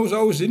something I was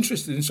always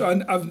interested in.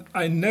 So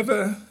I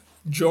never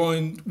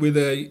joined with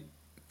a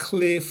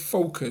clear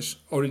focus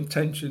or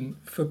intention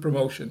for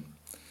promotion.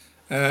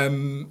 Had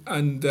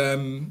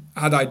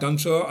I done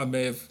so, I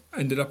may have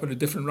ended up at a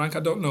different rank. I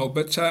don't know,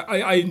 but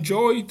I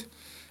enjoyed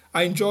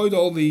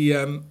all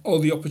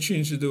the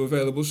opportunities that were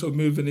available. So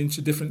moving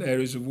into different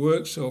areas of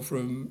work, so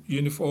from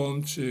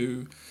uniform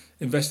to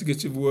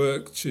investigative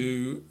work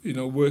to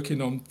working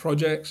on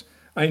projects.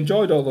 I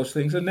enjoyed all those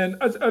things, and then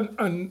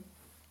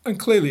and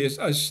clearly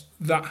as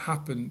that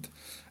happened,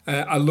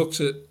 I looked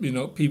at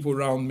people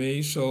around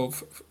me. So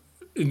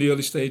in the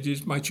early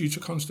stages, my tutor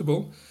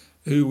constable,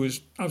 who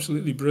was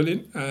absolutely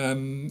brilliant,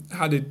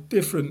 had a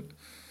different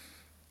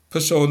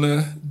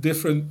persona,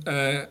 different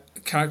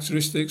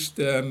characteristics,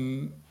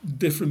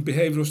 different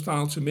behavioural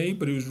style to me,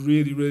 but he was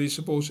really, really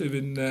supportive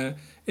in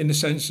the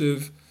sense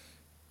of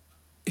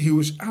he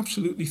was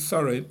absolutely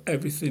thorough in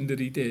everything that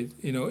he did.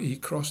 He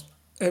crossed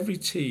every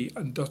T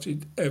and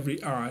dotted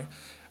every I.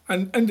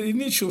 And the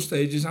initial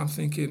stages, I'm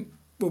thinking,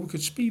 well, we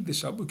could speed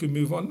this up, we can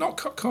move on, not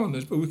cut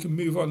corners, but we can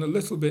move on a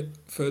little bit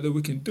further,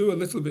 we can do a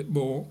little bit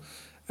more.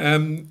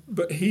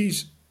 But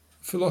his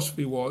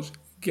philosophy was,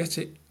 get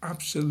it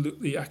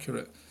absolutely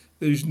accurate.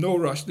 There is no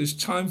rush. There's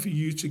time for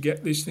you to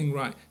get this thing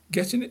right.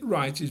 Getting it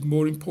right is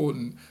more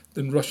important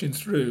than rushing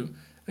through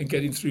and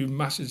getting through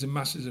masses and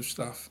masses of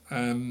stuff.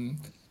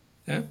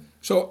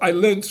 So I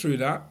learned through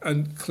that,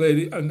 and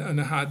clearly, and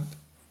I had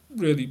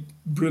really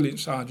brilliant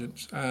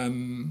sergeants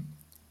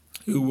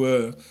who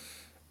were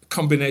a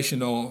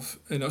combination of,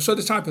 so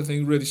the type of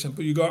thing, really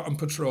simple. You go out on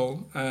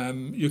patrol,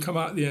 you come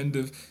out at the end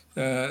of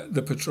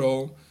the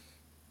patrol.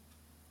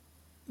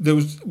 There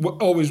was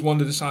always one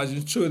of the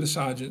sergeants, two of the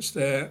sergeants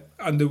there,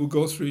 and they would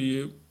go through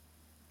you.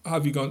 How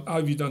have you gone? How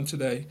have you done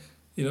today?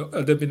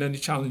 Have there been any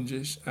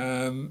challenges?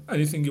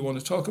 Anything you want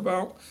to talk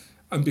about?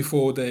 And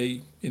before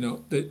they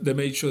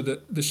made sure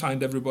that they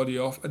signed everybody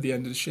off at the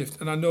end of the shift.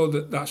 And I know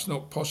that that's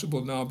not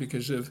possible now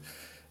because of,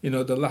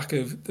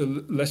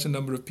 the lesser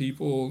number of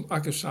people,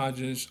 lack of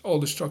sergeants, all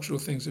the structural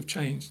things have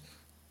changed.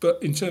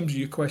 But in terms of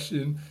your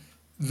question,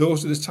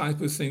 those are the type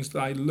of things that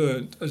I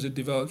learned as it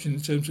developed in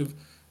terms of,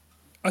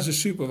 as a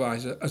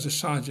supervisor, as a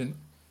sergeant,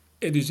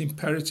 it is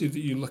imperative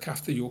that you look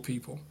after your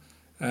people.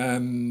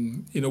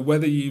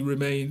 Whether you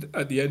remained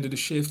at the end of the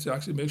shift to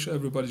actually make sure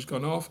everybody's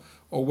gone off,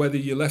 or whether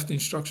you left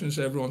instructions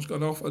everyone's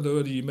gone off, or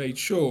whether you made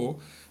sure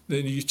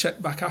that you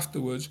check back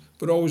afterwards,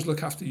 but always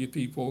look after your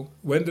people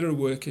when they're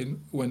working,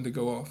 when they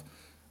go off.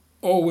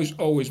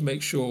 Always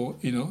make sure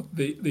the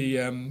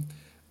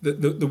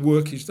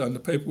work is done, the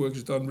paperwork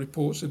is done,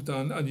 reports are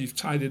done, and you've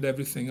tidied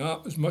everything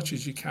up as much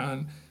as you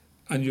can,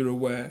 and you're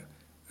aware.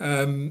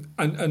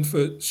 And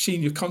for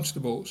senior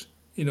constables,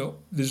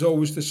 there's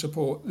always the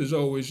support. There's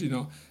always,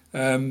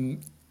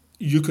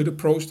 you could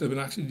approach them and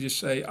actually just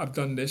say, I've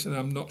done this and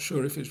I'm not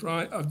sure if it's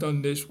right. I've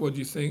done this. What do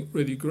you think?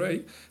 Really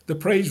great. The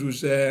praise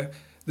was there.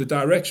 The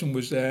direction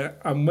was there.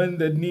 And when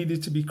there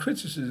needed to be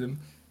criticism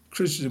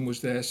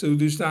was there. So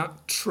there's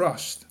that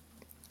trust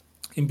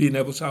in being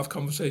able to have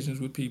conversations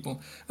with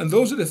people. And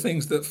those are the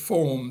things that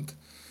formed,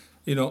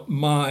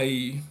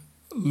 my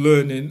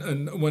learning.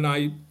 And when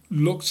I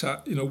looked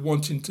at,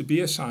 wanting to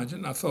be a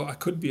sergeant, I thought I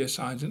could be a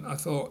sergeant. I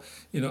thought,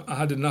 I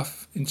had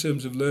enough in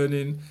terms of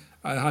learning.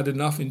 I had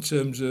enough in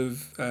terms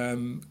of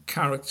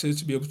character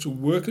to be able to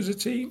work as a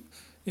team,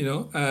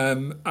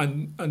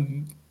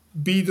 and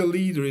be the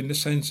leader in the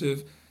sense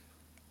of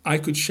I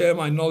could share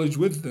my knowledge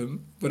with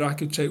them, but I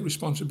could take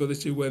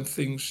responsibility when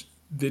things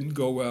didn't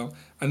go well.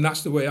 And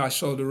that's the way I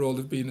saw the role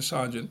of being a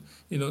sergeant.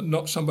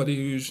 Not somebody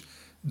who's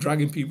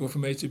dragging people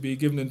from A to B,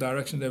 giving them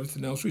direction and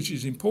everything else, which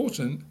is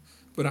important,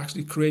 but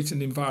actually create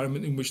an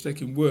environment in which they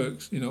can work,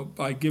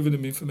 by giving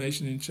them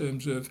information in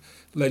terms of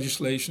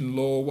legislation,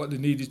 law, what they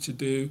needed to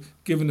do,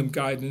 giving them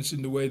guidance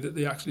in the way that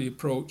they actually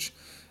approach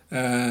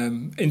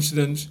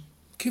incidents,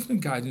 giving them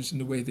guidance in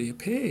the way they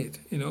appeared,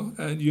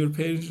 and your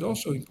appearance is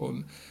also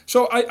important.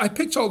 So I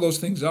picked all those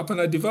things up and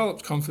I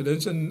developed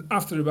confidence, and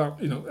after about,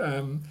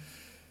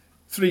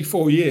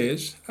 3-4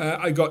 years,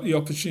 I got the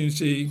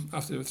opportunity,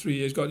 after 3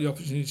 years, got the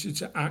opportunity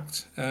to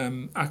act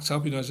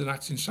up, as an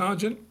acting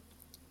sergeant.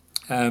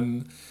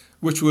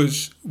 Which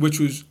was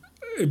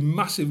a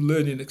massive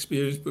learning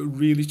experience, but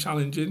really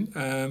challenging,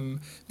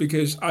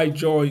 because I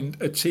joined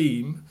a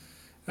team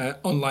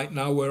Unlike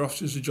now, where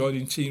officers are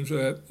joining teams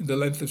where the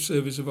length of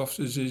service of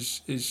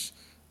officers is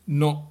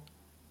not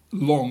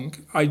long.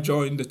 I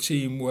joined a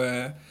team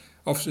where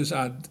officers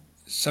had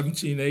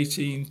 17,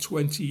 18,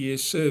 20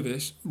 years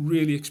service,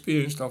 really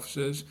experienced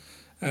officers,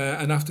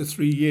 and after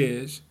 3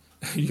 years,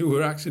 you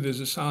were acting as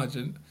a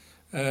sergeant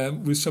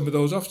with some of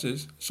those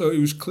officers. So it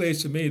was clear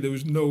to me there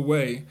was no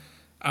way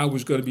I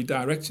was going to be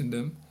directing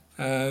them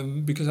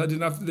because I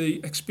didn't have the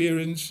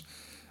experience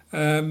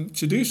to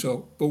do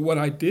so. But what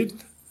I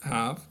did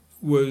have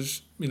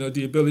was,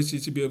 the ability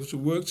to be able to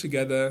work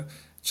together,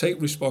 take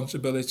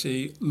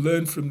responsibility,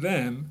 learn from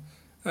them,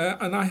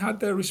 and I had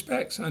their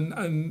respects.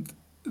 And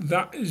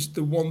that is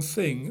the one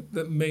thing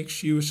that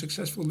makes you a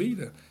successful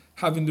leader,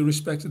 having the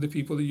respect of the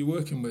people that you're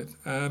working with.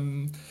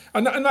 And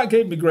that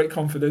gave me great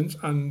confidence,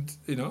 and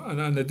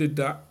I did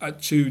that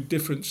at 2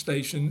 different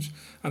stations,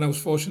 and I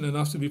was fortunate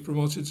enough to be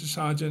promoted to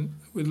sergeant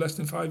with less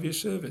than 5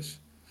 years service.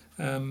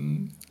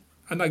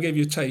 And that gave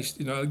you a taste,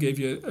 it gave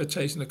you a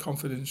taste and a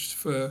confidence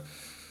for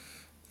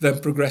them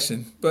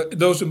progressing. But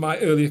those are my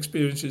early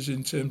experiences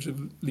in terms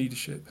of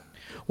leadership.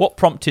 What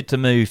prompted to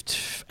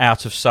move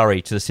out of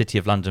Surrey to the City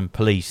of London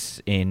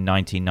Police in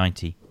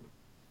 1990?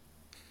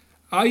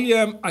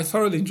 I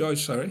thoroughly enjoyed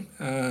Surrey.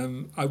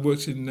 I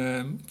worked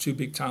in 2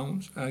 big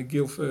towns,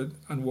 Guildford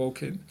and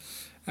Woking.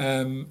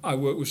 I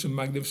worked with some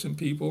magnificent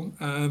people.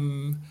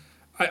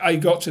 I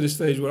got to the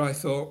stage where I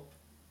thought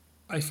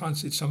I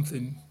fancied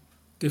something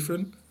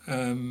different.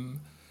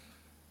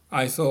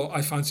 I thought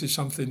I fancied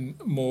something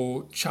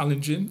more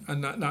challenging,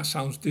 and that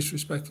sounds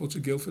disrespectful to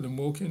Guildford and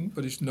Woking,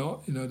 but it's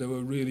not. There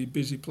were really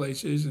busy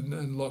places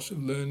and lots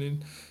of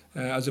learning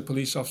as a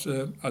police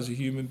officer, as a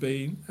human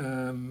being.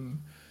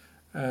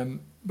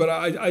 But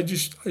I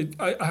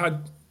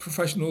had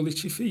professional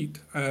itchy feet.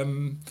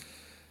 And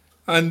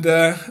at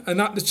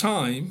the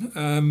time,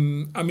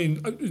 when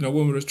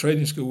we were at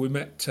training school, we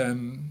met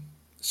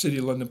City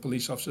of London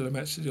police officers. I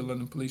met City of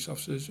London police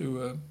officers who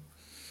were,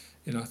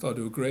 I thought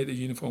they were great. The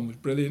uniform was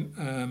brilliant,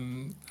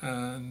 and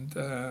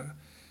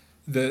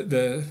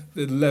the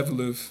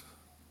level of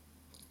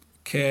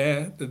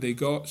care that they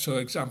got. So,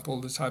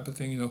 example, the type of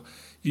thing,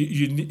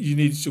 you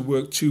needed to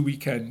work 2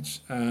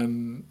 weekends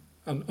on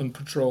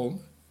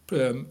patrol,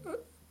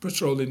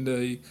 patrolling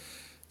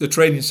the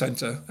training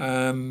centre,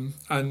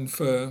 and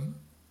for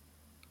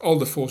all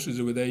the forces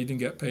who were there, you didn't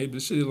get paid, but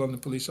the City of London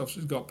police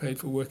officers got paid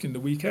for working the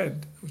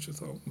weekend, which I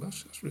thought, well,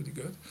 that's really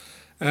good.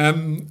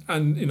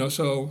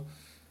 So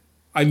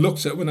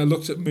when I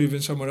looked at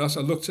moving somewhere else,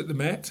 I looked at the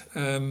Met,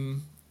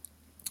 and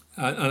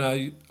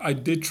I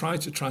did try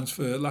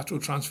to lateral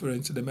transfer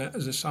into the Met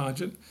as a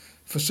sergeant.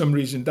 For some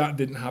reason, that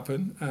didn't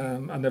happen.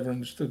 I never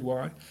understood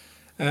why.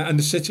 And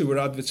the City were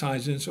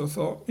advertising, so I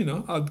thought,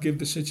 I'd give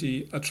the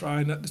City a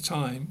try. And at the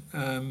time,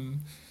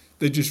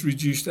 they just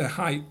reduced their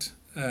height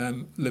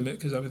limit,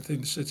 because I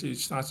think the City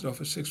started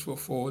off at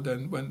 6'4",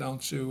 then went down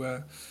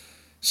to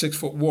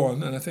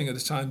 6'1", and I think at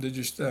the time they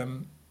just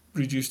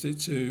reduced it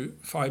to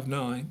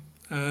 5'9".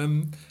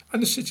 And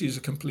the City is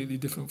a completely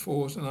different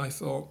force, and I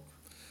thought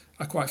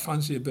I quite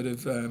fancy a bit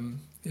of,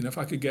 if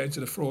I could get into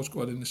the fraud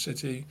squad in the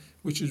City,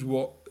 which is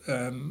what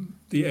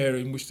the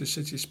area in which the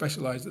City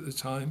specialised at the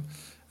time.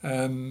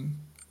 And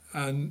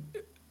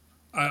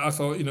I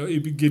thought,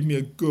 it would give me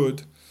a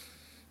good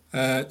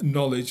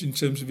knowledge in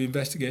terms of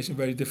investigation,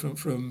 very different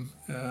from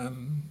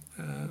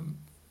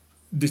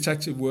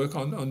detective work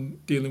on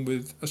dealing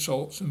with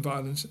assaults and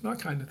violence and that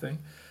kind of thing.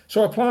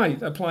 So I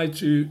applied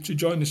to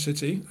join the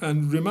City,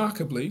 and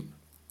remarkably,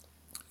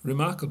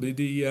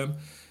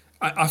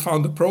 I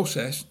found the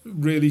process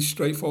really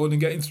straightforward in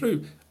getting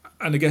through.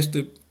 And I guess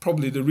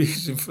probably the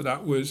reason for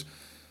that was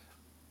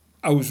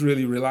I was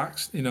really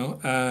relaxed.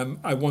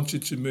 I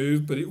wanted to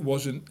move, but it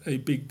wasn't a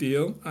big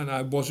deal, and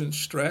I wasn't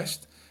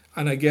stressed.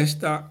 And I guess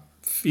that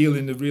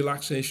feeling of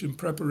relaxation,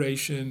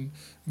 preparation,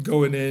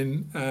 going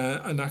in,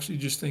 and actually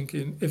just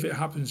thinking, if it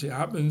happens, it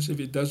happens.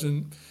 If it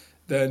doesn't,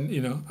 then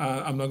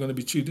I'm not going to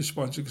be too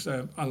disappointed,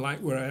 because I like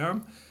where I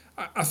am.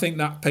 I think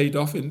that paid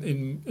off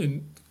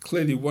in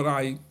clearly what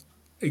I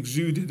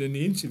exuded in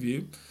the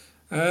interview,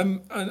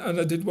 and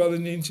I did well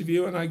in the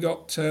interview, and I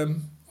got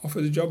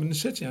offered a job in the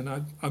City, and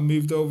I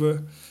moved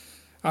over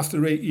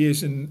after 8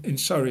 years in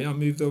Surrey. I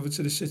moved over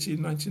to the City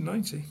in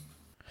 1990.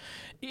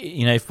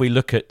 If we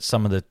look at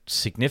some of the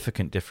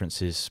significant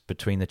differences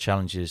between the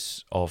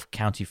challenges of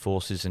county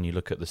forces and you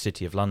look at the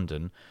City of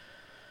London,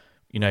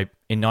 in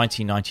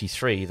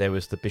 1993 there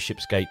was the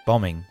Bishopsgate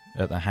bombing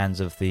at the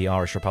hands of the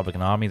Irish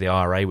Republican Army, the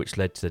IRA, which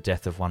led to the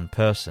death of 1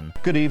 person.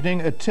 Good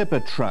evening. A tipper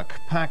truck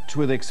packed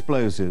with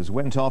explosives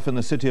went off in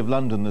the City of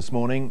London this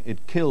morning.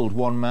 It killed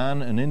 1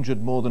 man and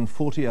injured more than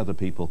 40 other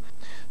people.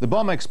 The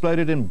bomb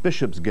exploded in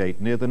Bishopsgate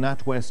near the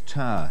NatWest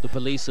Tower. The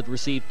police had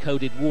received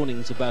coded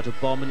warnings about a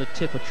bomb in a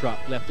tipper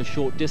truck left a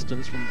short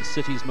distance from the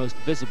city's most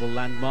visible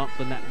landmark,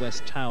 the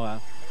NatWest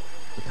Tower.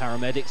 The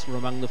paramedics were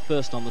among the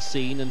first on the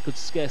scene and could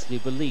scarcely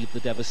believe the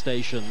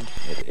devastation.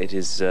 It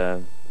is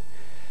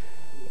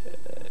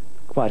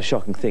quite a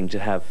shocking thing to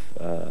have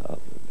a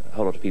a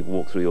whole lot of people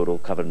walk through your door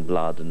covered in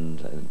blood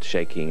and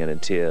shaking and in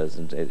tears,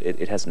 and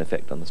it has an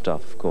effect on the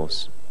staff, of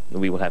course.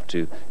 We will have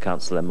to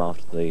counsel them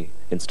after the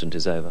incident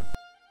is over.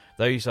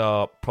 Those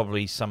are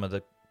probably some of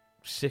the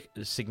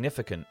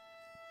significant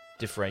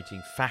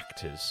differentiating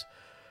factors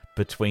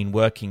between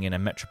working in a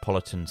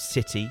metropolitan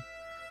city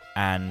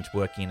and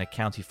working in a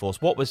county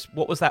force. What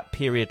was that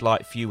period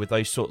like for you with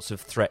those sorts of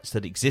threats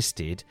that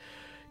existed,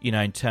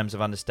 in terms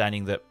of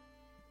understanding that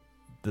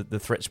the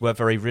threats were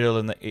very real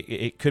and that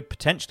it could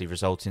potentially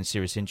result in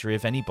serious injury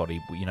of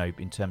anybody,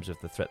 in terms of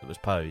the threat that was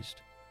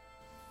posed?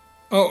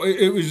 Oh,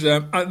 it was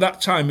at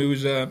that time. It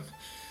was a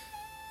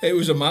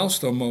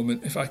milestone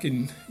moment, if I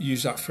can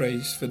use that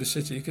phrase, for the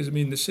city. Because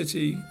the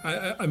city.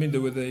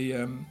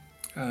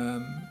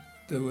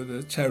 There were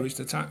the terrorist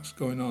attacks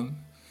going on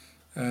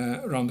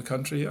around the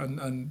country,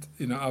 and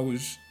I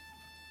was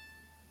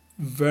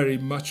very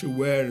much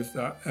aware of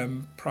that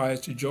prior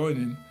to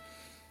joining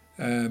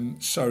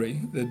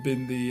Surrey. There'd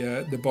been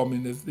the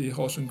bombing of the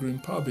Horse and Groom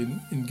pub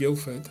in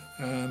Guildford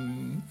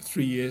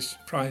 3 years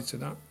prior to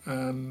that.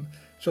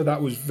 So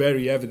that was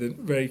very evident,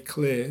 very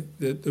clear,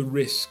 the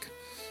risk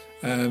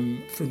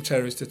from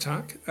terrorist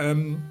attack.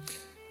 And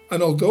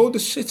although the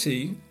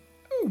city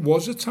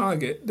was a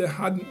target, there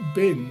hadn't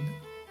been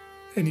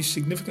any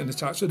significant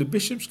attacks. So the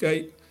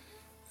Bishopsgate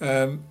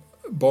bombing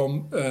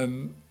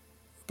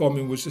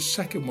was the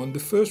second one. The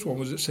first one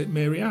was at St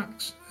Mary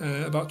Axe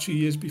about 2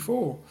 years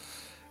before.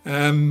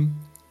 And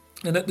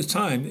at the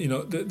time,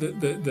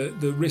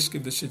 the risk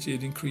of the city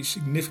had increased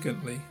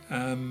significantly.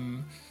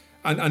 And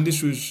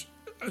this was,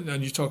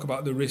 and you talk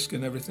about the risk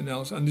and everything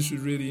else, and this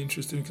was really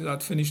interesting because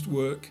I'd finished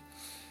work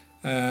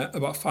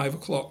about 5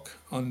 o'clock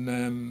on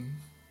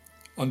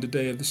the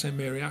day of the St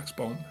Mary Axe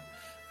bomb,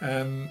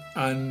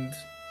 and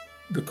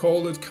the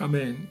call had come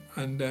in,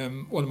 and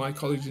one of my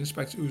colleagues, the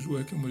inspector who was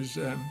working,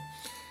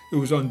 who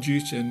was on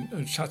duty, and I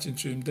was chatting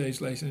to him days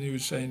later, and he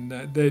was saying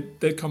that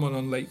they'd come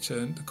on late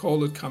turn. The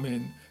call had come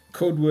in,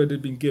 code word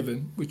had been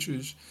given, which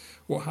was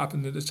what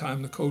happened at the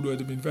time. The code word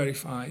had been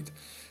verified,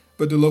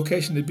 but the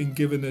location had been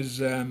given as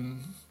the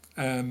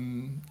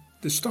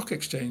stock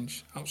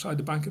exchange outside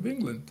the Bank of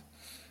England.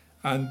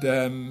 And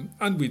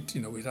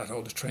we'd had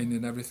all the training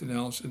and everything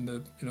else, and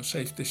the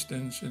safe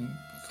distance and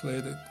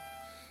clear the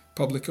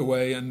public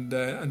away, and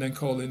then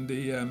call in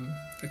the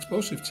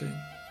explosive team.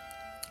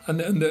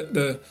 And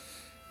the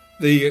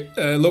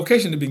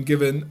location had been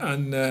given,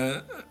 and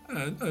the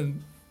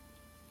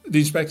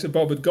inspector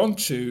Bob had gone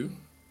to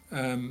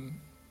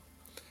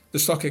the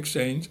stock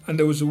exchange, and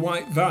there was a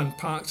white van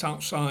parked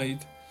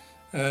outside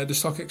the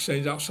stock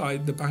exchange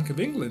outside the Bank of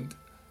England.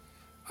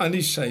 And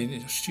he's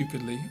saying,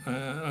 stupidly,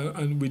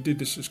 and we did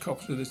this as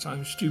cops at the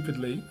time,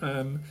 stupidly,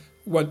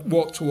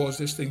 walked towards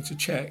this thing to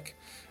check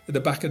at the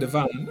back of the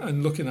van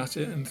and looking at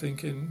it and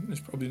thinking,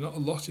 there's probably not a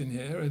lot in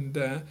here. And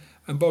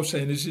Bob's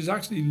saying, as he's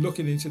actually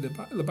looking into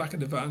the back of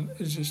the van,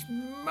 there's this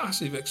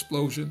massive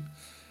explosion.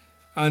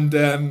 And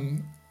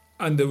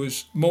there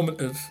was a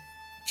moment of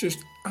just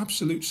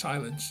absolute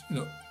silence,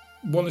 1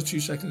 or 2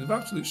 seconds of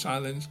absolute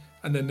silence,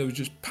 and then there was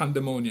just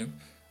pandemonium,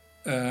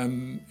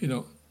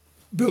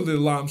 building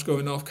alarms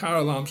going off, car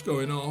alarms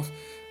going off,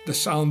 the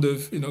sound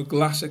of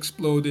glass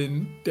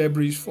exploding,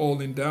 debris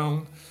falling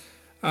down,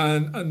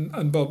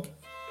 and Bob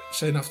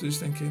saying afterwards,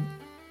 thinking,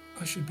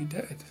 I should be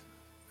dead.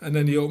 And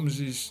then he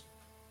looks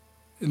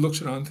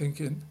around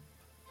thinking,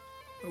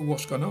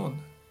 what's gone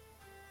on?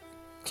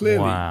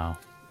 Clearly, wow.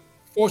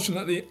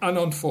 Fortunately and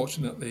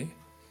unfortunately,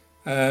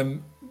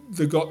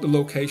 they got the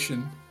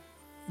location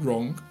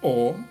wrong,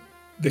 or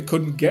they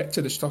couldn't get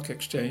to the stock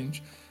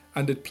exchange,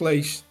 and had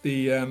placed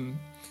the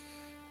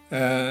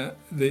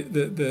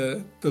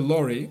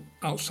lorry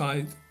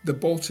outside the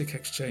Baltic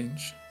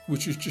Exchange,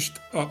 which is just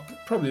up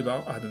probably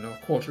about, I don't know,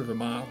 a quarter of a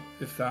mile,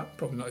 if that,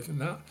 probably not even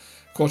that,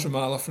 quarter of a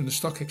mile off from the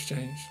stock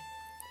exchange.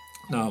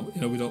 Now,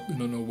 we don't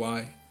know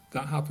why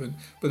that happened,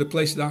 but they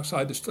placed it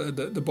outside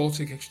the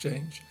Baltic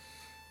Exchange.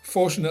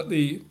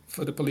 Fortunately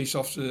for the police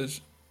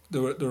officers, they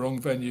were at the wrong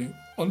venue.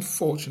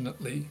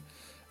 Unfortunately,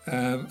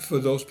 for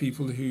those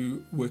people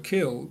who were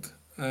killed,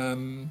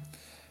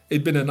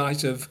 it'd been a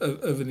night of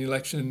an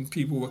election.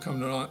 People were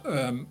coming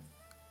around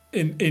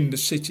in the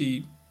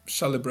city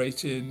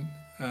celebrating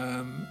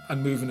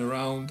and moving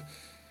around.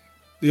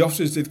 The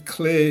officers had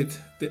cleared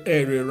the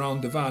area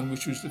around the van,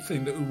 which was the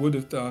thing that we would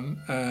have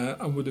done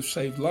and would have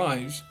saved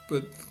lives,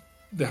 but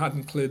they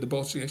hadn't cleared the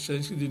Baltic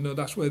Exchange because they didn't know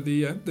that's where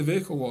the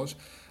vehicle was.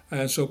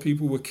 And so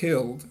people were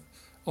killed,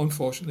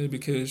 unfortunately,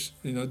 because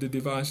the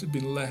device had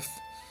been left.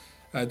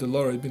 The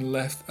lorry had been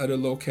left at a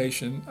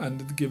location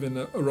and given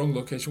a wrong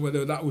location.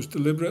 Whether that was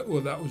deliberate or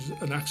that was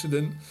an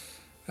accident,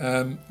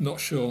 not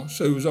sure.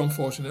 So it was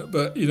unfortunate.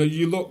 But,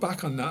 you look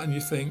back on that and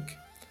you think,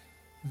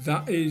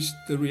 that is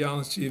the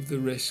reality of the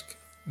risk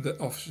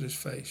that officers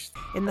faced.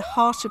 In the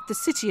heart of the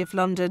City of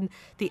London,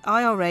 the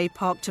IRA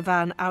parked a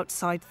van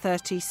outside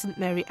 30 St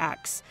Mary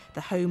Axe,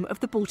 the home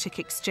of the Baltic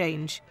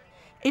Exchange.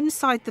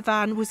 Inside the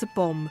van was a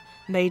bomb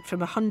made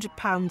from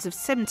 £100 of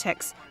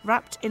Semtex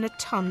wrapped in a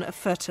ton of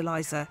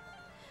fertiliser.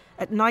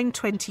 At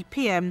 9:20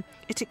 p.m,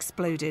 it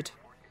exploded.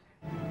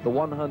 The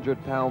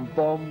 100-pound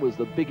bomb was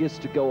the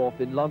biggest to go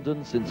off in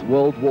London since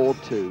World War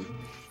II.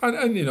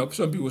 And you know,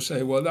 some people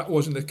say, well, that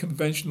wasn't a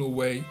conventional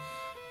way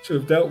to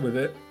have dealt with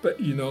it. But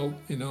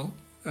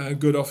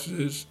good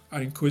officers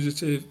are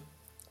inquisitive,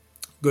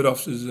 good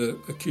officers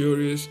are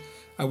curious,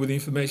 and with the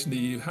information that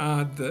you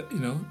had, that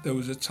there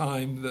was a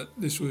time that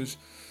this was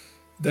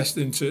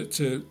destined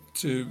to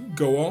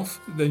go off,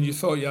 then you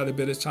thought you had a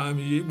bit of time.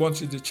 You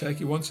wanted to check,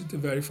 you wanted to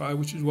verify,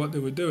 which is what they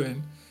were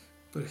doing,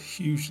 but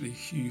hugely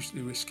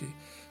risky.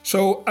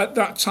 So at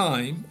that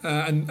time,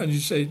 and you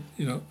say,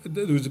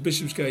 there was a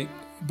Bishopsgate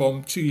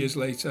bomb 2 years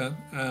later,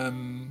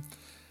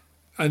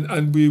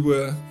 and we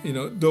were,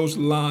 those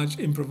large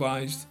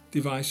improvised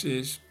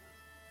devices,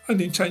 and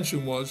the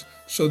intention was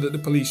so that the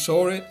police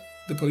saw it,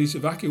 the police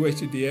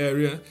evacuated the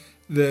area.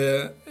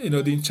 The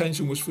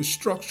intention was for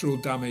structural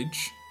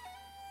damage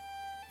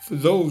for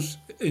those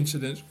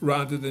incidents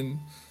rather than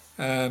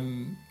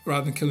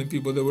killing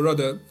people. There were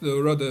other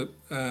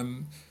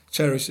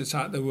terrorist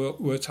attacks that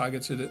were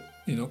targeted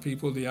at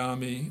people, the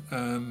army,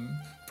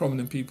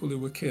 prominent people who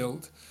were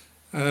killed.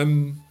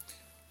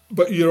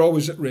 But you're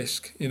always at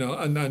risk,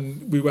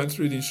 and we went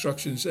through the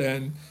instructions,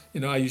 and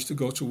I used to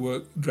go to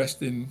work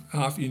dressed in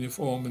half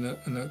uniform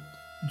and a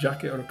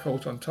jacket or a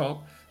coat on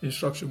top. The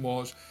instruction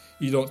was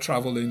you don't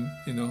travel in,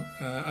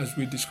 as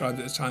we described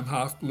at the time,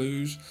 half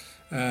blues.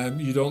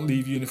 You don't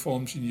leave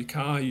uniforms in your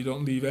car. You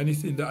don't leave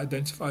anything that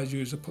identifies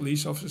you as a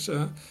police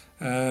officer.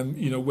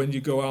 When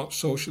you go out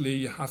socially,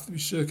 you have to be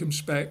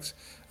circumspect.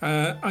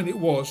 And it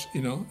was,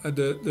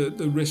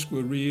 the risks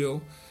were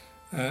real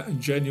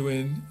and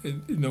genuine.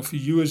 For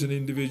you as an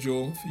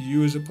individual, for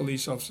you as a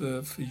police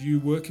officer, for you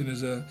working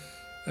as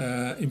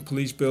in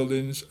police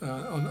buildings,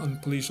 on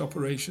police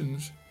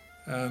operations,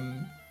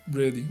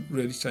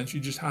 really tense. You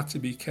just had to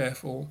be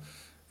careful.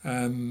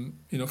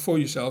 For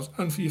yourselves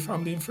and for your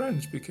family and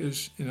friends,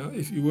 because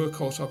if you were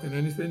caught up in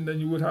anything, then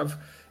you would have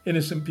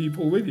innocent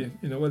people with you,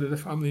 whether they're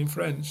family and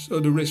friends. So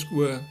the risks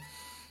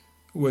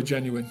were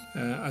genuine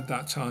at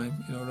that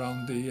time,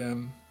 around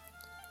the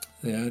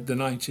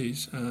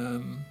 90s,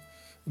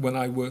 when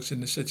I worked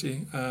in the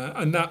city,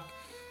 and that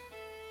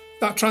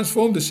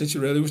transformed the city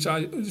really,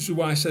 this is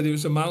why I said it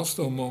was a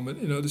milestone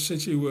moment. The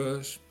city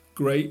was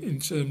great in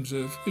terms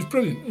of, it was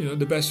brilliant,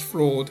 the best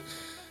fraud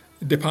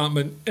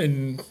department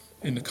in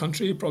the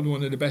country, probably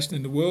one of the best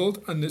in the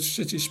world, and the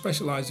city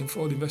specialised in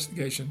fraud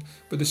investigation.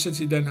 But the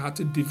city then had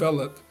to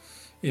develop,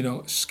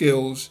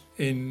 skills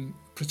in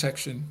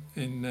protection,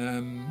 in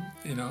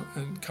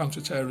and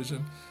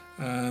counter-terrorism,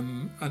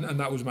 and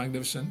that was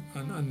magnificent.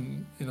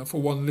 And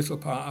for one little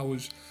part, I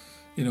was,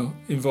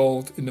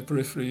 involved in the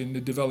periphery in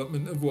the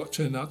development of what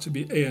turned out to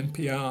be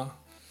ANPR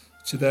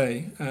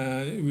today.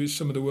 It was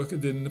some of the work I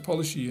did in the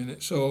policy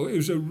unit. So it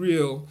was a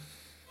real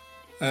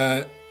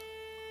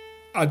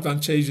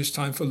advantageous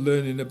time for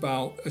learning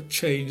about a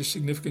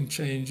significant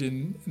change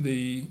in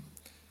the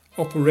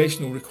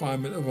operational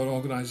requirement of an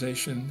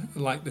organisation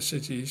like the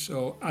city.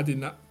 So adding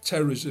that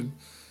terrorism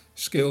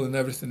skill and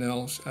everything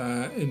else,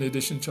 in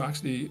addition to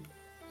actually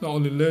not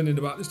only learning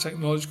about the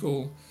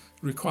technological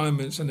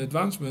requirements and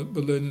advancement,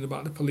 but learning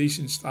about the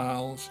policing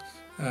styles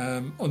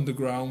on the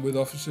ground with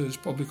officers,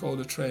 public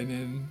order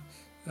training,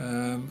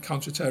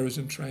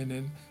 counter-terrorism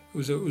training. It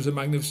was a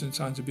magnificent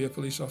time to be a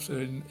police officer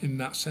in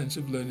that sense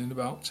of learning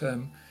about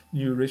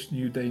new risks,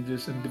 new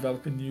dangers, and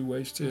developing new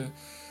ways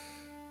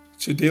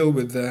to deal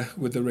with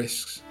the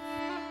risks.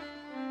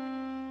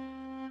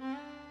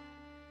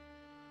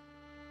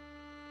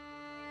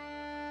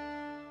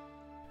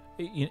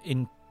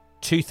 In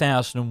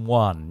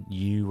 2001,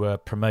 you were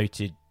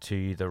promoted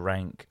to the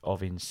rank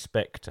of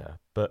inspector,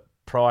 but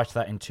prior to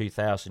that, in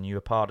 2000, you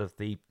were part of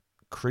the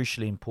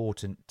crucially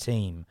important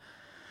team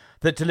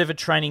that delivered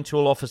training to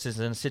all officers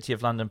in the City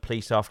of London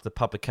Police after the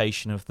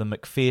publication of the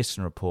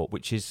Macpherson report,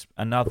 which is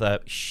another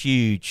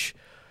huge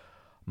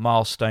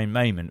milestone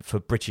moment for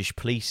British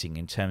policing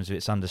in terms of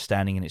its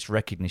understanding and its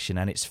recognition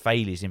and its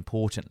failures,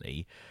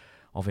 importantly,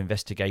 of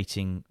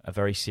investigating a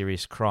very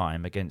serious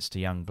crime against a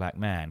young black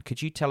man.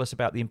 Could you tell us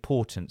about the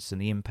importance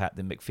and the impact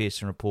the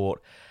Macpherson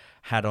report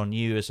had on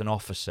you as an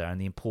officer and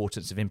the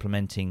importance of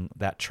implementing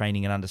that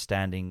training and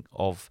understanding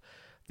of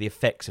the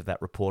effects of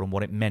that report and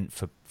what it meant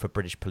for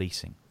British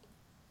policing?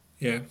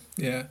 Yeah.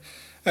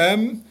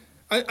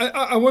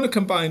 I want to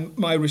combine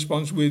my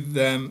response with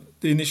the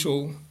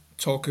initial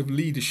talk of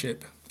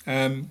leadership.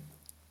 The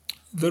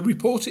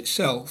report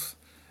itself,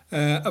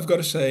 I've got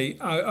to say,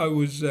 it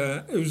was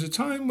a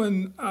time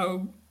when I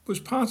was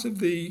part of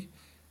the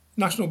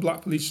National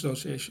Black Police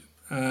Association,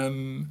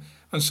 and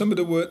some of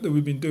the work that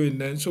we've been doing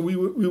then. So we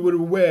were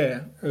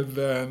aware of,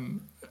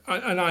 and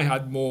I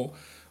had more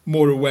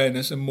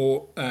awareness and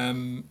more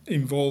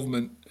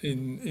involvement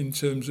in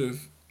terms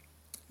of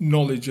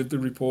knowledge of the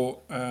report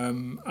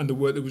and the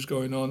work that was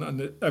going on and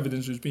the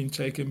evidence was being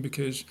taken,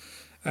 because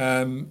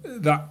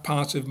that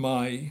part of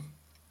my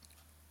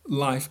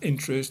life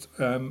interest,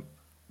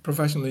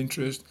 professional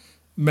interest,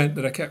 meant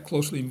that I kept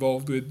closely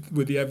involved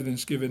with the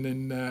evidence given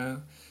and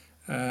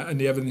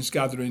the evidence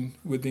gathering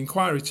with the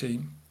inquiry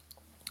team.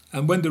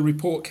 And when the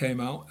report came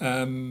out,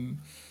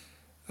 I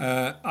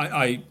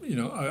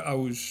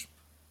was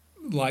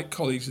like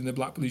colleagues in the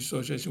Black Police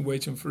Association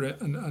waiting for it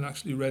and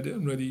actually read it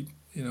and really,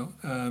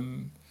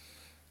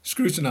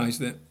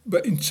 scrutinised it.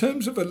 But in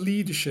terms of a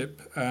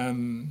leadership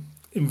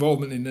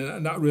involvement in it,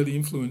 and that really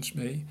influenced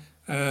me.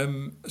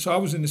 So I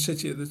was in the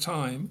city at the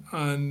time,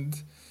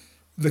 and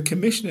the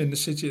commissioner in the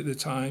city at the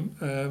time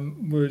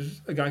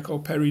was a guy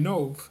called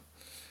Pt.1.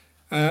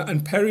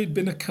 And Perry had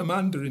been a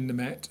commander in the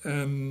Met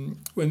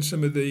when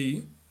some of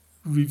the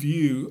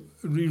re-review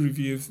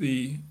of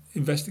the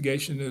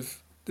investigation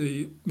of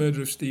the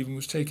murder of Stephen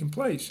was taking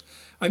place.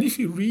 And if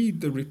you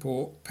read the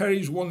report,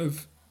 Perry's one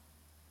of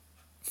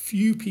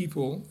few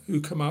people who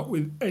come out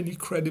with any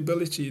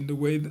credibility in the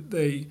way that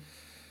they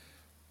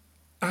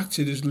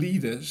acted as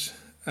leaders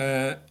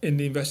in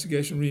the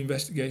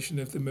reinvestigation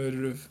of the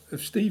murder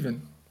of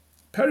Stephen.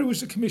 Perry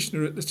was the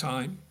commissioner at the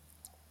time.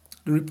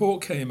 The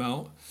report came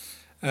out.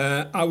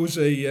 I was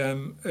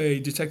a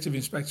detective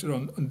inspector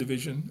on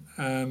division,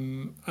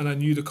 and I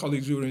knew the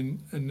colleagues who were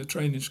in the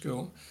training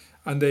school,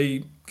 and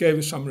they gave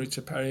a summary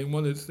to Perry. And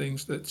one of the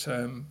things that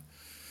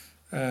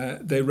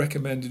they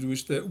recommended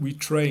was that we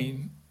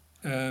train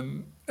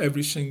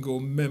every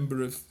single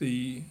member of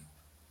the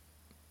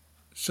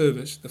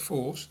service, the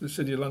force, the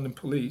City of London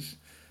Police,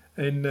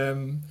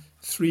 in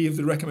 3 of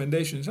the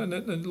recommendations, and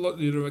a lot of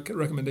the other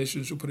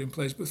recommendations were put in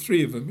place, but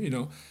 3 of them,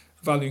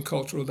 valuing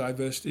cultural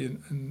diversity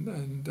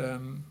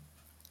and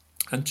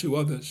 2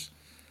 others.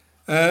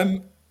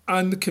 And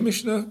the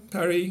Commissioner,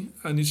 Perry,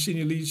 and his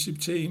senior leadership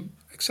team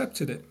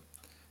accepted it.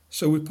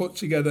 So we put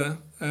together,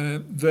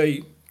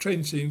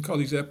 training team,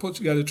 colleagues there, put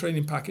together a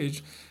training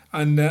package,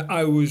 and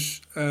I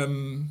was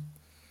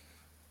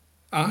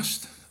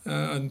asked,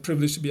 and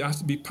privileged to be asked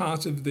to be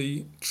part of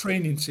the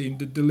training team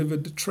that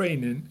delivered the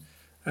training,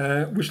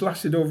 which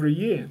lasted over a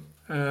year.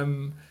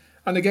 And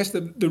I guess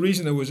the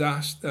reason I was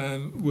asked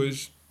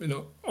was,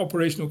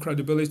 operational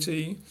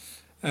credibility,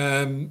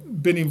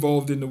 been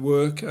involved in the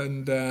work,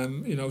 and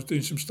I was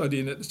doing some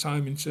studying at the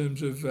time in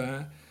terms of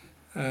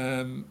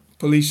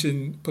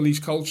police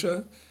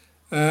culture.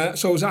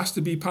 So I was asked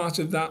to be part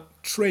of that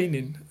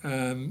training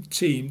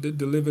team that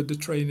delivered the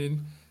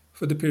training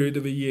for the period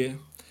of a year.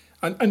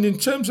 And in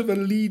terms of a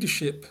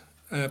leadership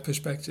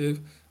perspective,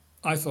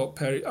 I thought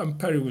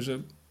Perry was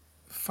a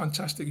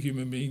fantastic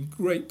human being,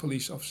 great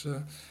police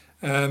officer.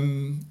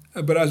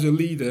 But as a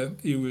leader,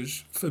 he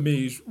was, for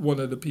me, he's one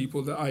of the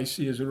people that I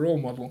see as a role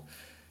model.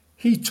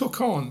 He took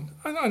on,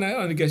 and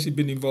I guess he'd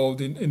been involved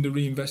in the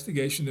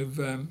reinvestigation of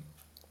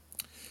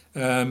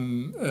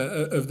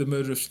the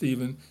murder of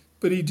Stephen,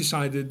 but he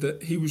decided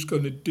that he was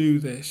going to do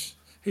this.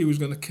 He was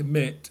going to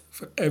commit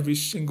for every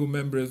single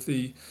member of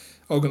the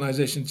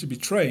organisation to be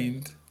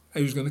trained.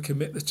 He was going to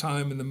commit the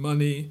time and the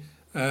money,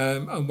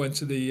 and went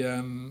to the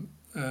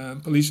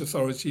police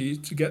authority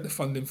to get the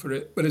funding for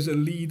it. But as a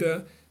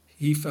leader,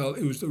 he felt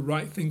it was the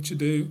right thing to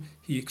do.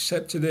 He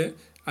accepted it,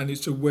 and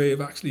it's a way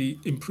of actually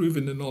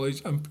improving the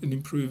knowledge and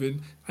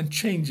improving and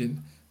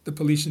changing the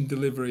policing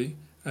delivery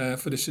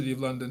for the City of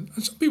London.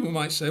 And some people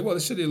might say, well,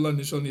 the City of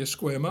London is only a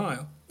square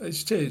mile.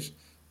 It is.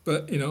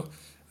 But,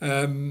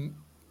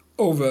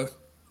 over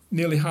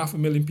nearly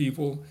 500,000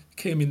 people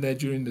came in there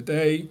during the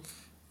day.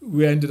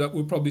 We ended up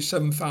with probably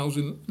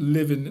 7,000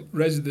 living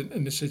resident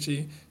in the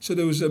city. So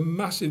there was a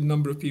massive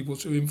number of people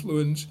to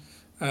influence.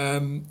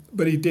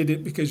 But he did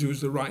it because it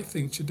was the right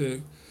thing to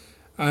do.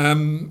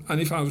 And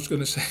if I was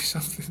going to say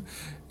something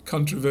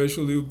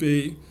controversial, it would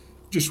be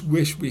just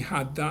wish we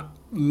had that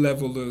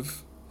level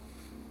of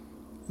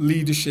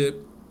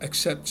leadership,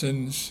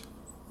 acceptance,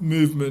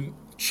 movement,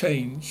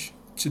 change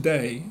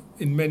today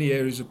in many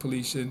areas of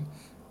policing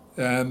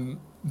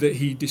that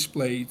he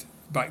displayed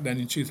back then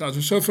in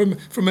 2000. So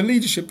from a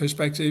leadership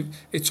perspective,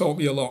 it taught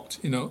me a lot,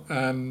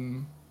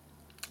 doing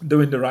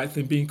the right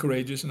thing, being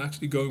courageous, and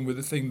actually going with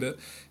the thing that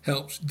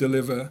helps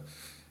deliver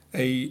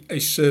a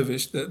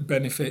service that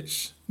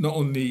benefits not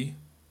only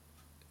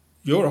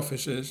your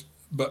officers,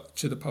 but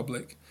to the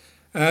public.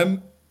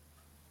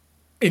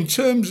 In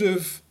terms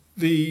of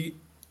the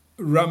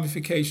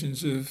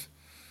ramifications of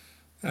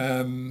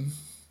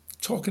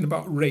talking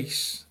about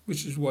race,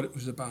 which is what it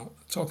was about,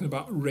 talking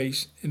about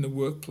race in the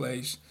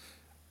workplace,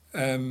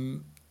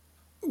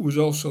 was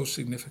also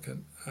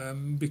significant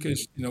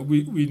because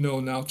we know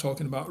now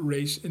talking about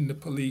race in the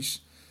police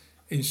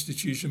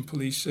institution,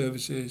 police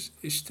services,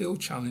 is still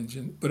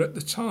challenging. But at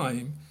the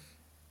time,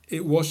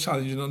 it was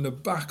challenging on the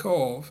back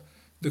of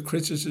the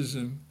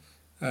criticism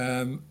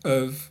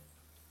of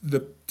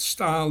the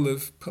style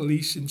of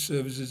policing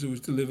services that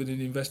was delivered in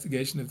the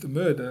investigation of the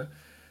murder.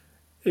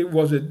 It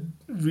was a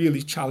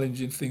really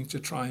challenging thing to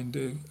try and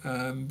do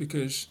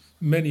because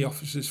many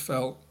officers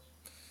felt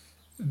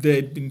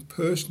they'd been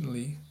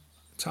personally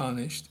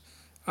tarnished,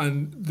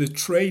 and the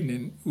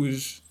training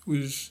was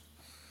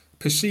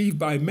perceived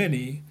by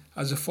many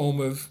as a form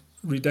of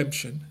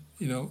redemption.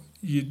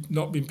 You'd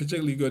not been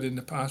particularly good in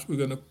the past. We're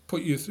going to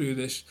put you through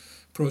this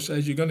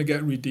process. You're going to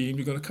get redeemed.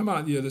 You're going to come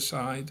out the other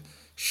side,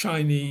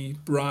 shiny,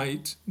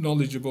 bright,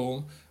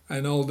 knowledgeable,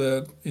 and all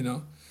the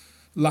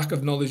lack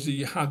of knowledge that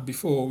you had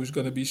before was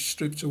going to be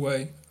stripped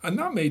away. And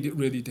that made it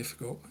really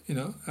difficult,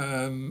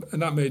 and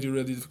that made it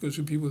really difficult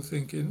for people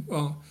thinking,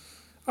 well,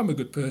 I'm a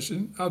good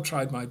person. I've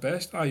tried my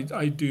best. I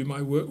do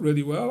my work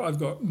really well. I've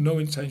got no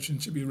intention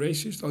to be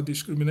racist or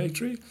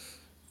discriminatory.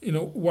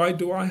 Why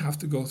do I have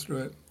to go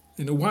through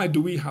it? Why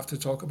do we have to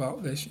talk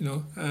about this?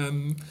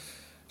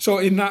 So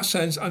in that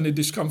sense, and the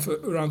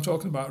discomfort around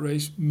talking about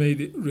race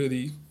made it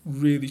really,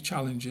 really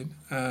challenging.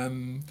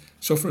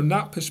 So from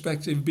that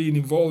perspective, being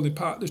involved in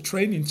part of the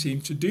training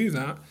team to do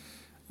that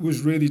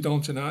was really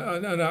daunting.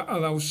 And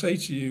I will say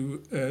to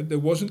you, there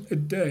wasn't a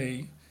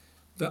day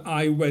that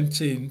I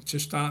went in to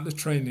start the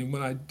training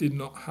when I did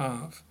not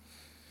have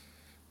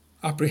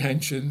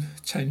apprehension,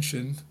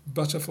 tension,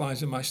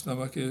 butterflies in my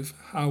stomach of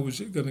how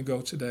was it going to go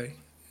today?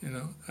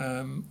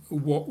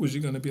 What was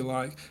it going to be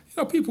like?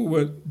 People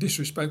weren't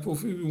disrespectful,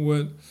 people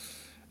weren't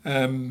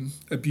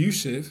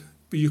abusive,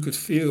 but you could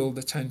feel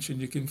the tension,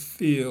 you can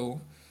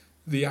feel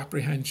the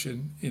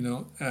apprehension,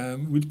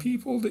 with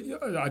people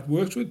that I'd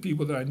worked with,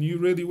 people that I knew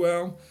really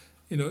well,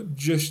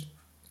 just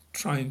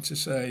trying to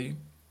say,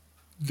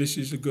 this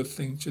is a good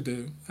thing to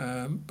do,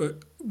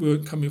 but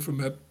weren't coming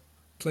from a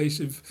place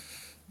of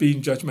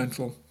being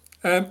judgmental.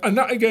 And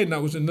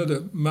that was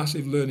another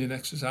massive learning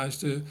exercise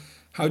to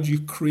how do you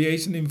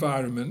create an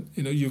environment?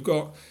 You've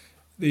got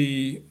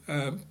the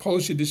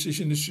policy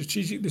decision, the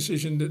strategic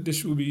decision that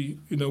this will be,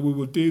 we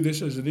will do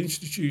this as an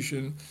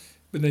institution,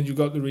 but then you've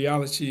got the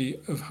reality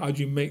of how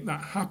do you make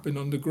that happen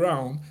on the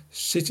ground,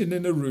 sitting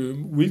in a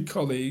room with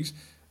colleagues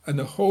and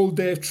a whole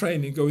day of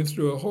training, going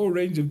through a whole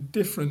range of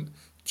different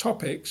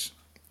topics.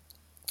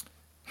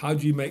 How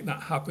do you make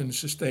that happen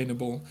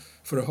sustainable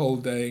for a whole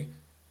day,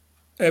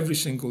 every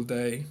single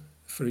day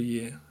for a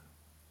year?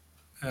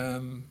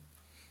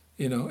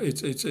 It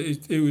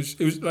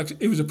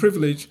was a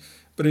privilege,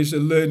 but it's a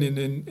learning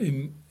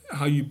in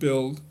how you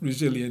build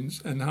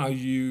resilience and how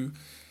you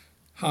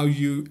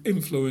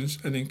influence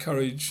and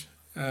encourage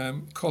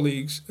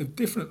colleagues of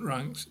different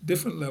ranks,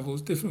 different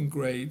levels, different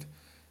grade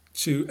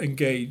to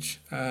engage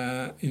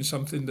in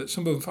something that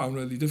some of them found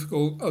really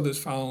difficult, others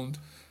found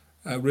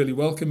really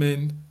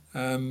welcoming,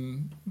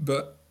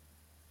 but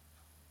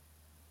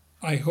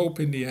I hope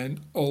in the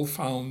end all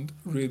found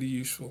really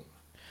useful.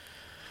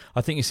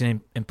 I think it's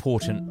an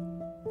important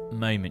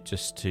moment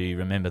just to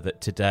remember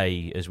that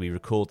today, as we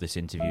record this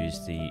interview,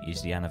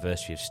 is the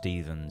anniversary of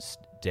Stephen's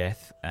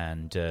death,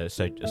 and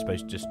so I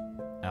suppose just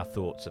our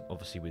thoughts,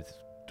 obviously, with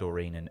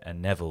Doreen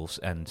and Neville's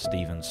and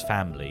Stephen's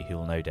family, who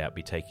will no doubt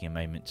be taking a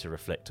moment to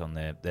reflect on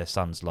their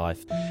son's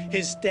life.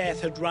 His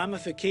death had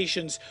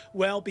ramifications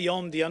well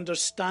beyond the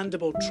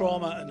understandable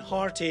trauma and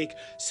heartache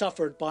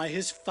suffered by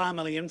his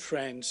family and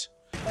friends.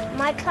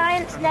 My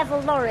client,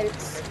 Neville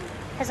Lawrence,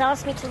 has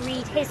asked me to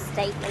read his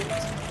statement.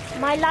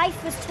 My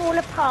life was torn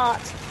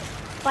apart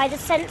by the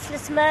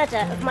senseless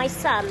murder of my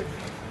son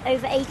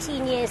over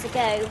 18 years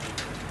ago.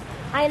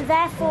 I am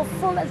therefore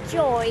full of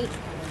joy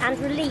and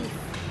relief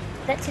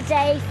that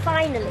today,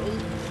 finally,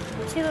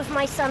 two of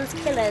my son's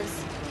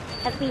killers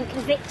have been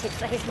convicted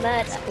for his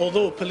murder.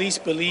 Although police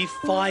believe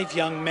 5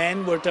 young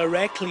men were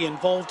directly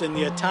involved in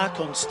the attack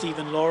on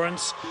Stephen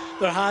Lawrence,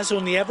 there has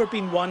only ever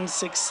been one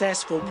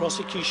successful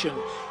prosecution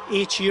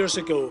 8 years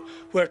ago,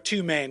 where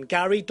 2 men,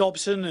 Gary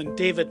Dobson and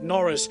David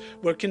Norris,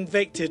 were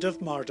convicted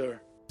of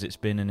murder. It's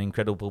been an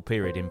incredible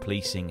period in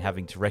policing,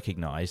 having to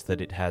recognise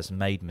that it has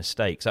made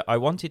mistakes. I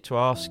wanted to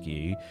ask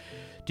you,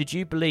 did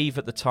you believe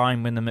at the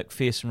time when the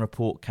Macpherson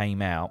report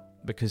came out,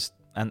 because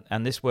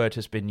and this word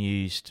has been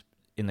used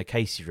in the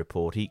Casey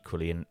report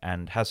equally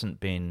and hasn't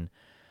been,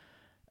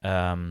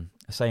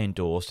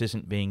 endorsed,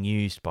 isn't being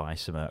used by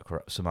Sir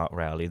Mark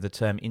Rowley, the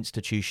term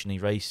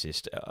institutionally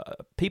racist.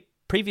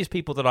 Previous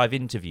people that I've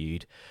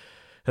interviewed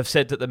have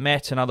said that the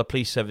Met and other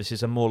police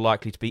services are more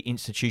likely to be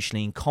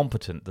institutionally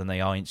incompetent than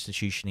they are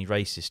institutionally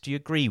racist. Do you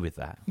agree with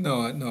that?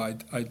 No,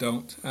 I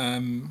don't.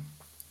 The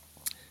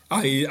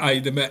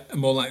Met are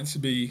more likely to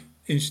be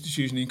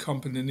institutionally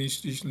incompetent and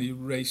institutionally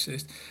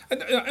racist,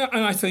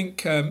 and I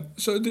think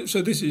so.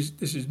 This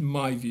is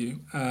my view,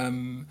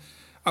 and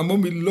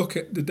when we look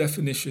at the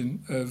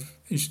definition of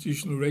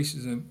institutional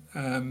racism,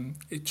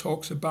 it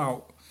talks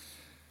about.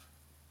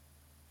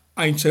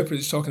 I interpret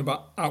it's talking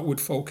about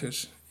outward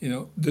focus.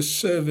 The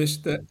service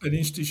that an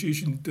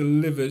institution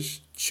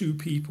delivers to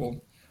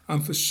people,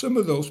 and for some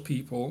of those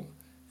people,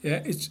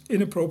 it's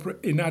inappropriate,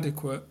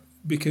 inadequate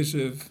because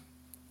of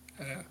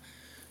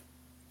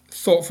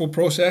thoughtful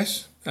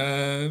process,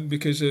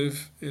 because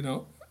of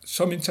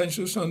some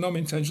intentional, some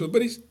non-intentional,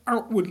 but it's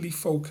outwardly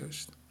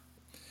focused.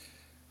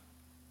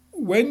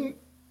 When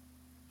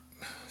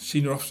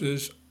senior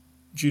officers,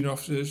 junior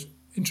officers,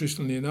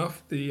 interestingly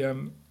enough, the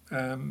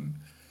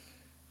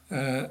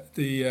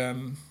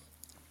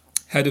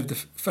head of the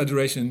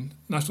Federation,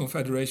 National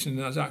Federation,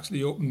 has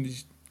actually openly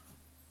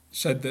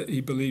said that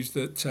he believes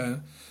that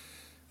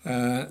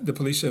the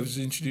police service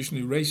is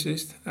institutionally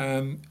racist.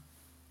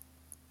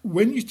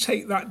 When you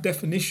take that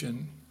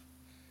definition,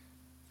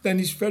 then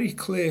it's very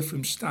clear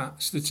from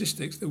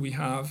statistics that we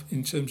have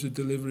in terms of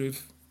delivery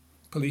of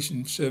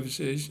policing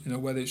services,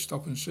 whether it's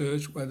stop and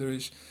search, whether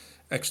it's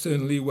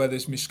externally, whether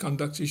it's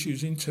misconduct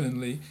issues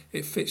internally,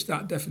 it fits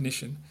that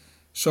definition.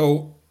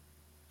 So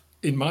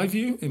in my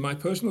view, in my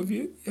personal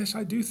view, yes,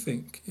 I do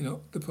think,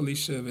 the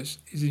police service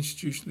is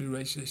institutionally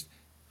racist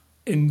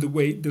in the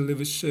way it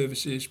delivers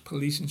services,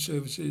 policing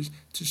services,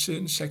 to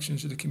certain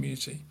sections of the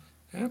community.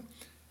 Yeah?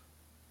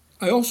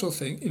 I also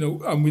think,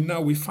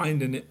 and we're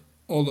finding it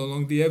all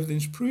along, the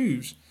evidence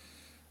proves,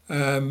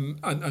 and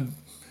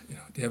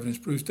the evidence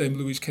proves Dame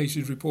Louise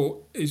Casey's report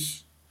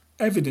is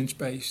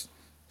evidence-based,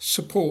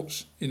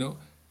 supports,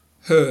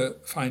 her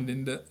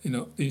finding that,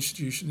 the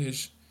institution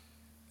is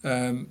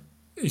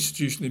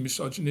institutionally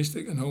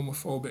misogynistic and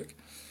homophobic.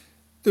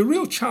 The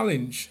real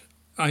challenge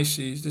I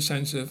see is the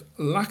sense of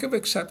lack of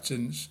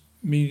acceptance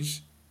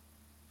means,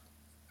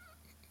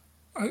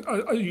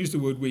 I use the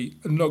word we,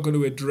 are not going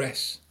to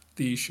address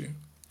the issue.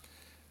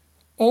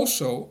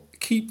 Also,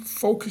 keep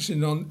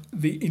focusing on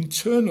the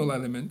internal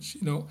elements.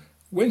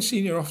 When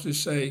senior officers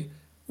say,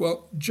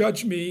 well,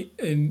 judge me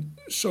in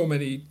so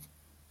many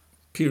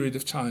period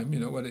of time,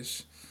 whether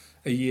it's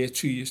a year,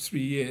 2 years, 3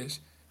 years,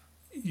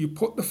 you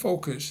put the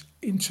focus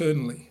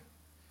internally.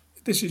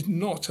 This is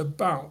not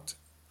about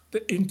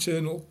the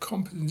internal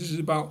competence. This is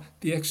about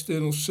the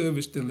external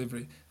service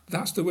delivery.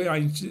 That's the way I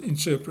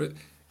interpret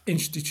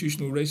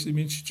institutional racism,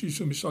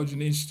 institutional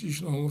misogyny,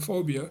 institutional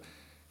homophobia.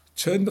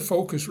 Turn the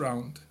focus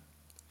round.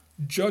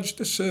 Judge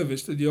the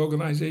service that the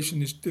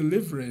organisation is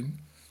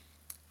delivering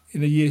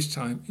in a year's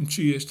time, in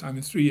 2 years' time,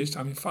 in 3 years'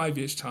 time, in 5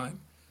 years'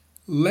 time.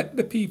 Let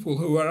the people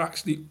who are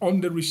actually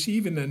on the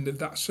receiving end of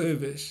that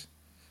service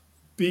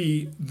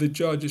be the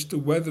judge as to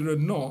whether or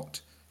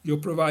not you're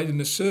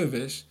providing a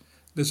service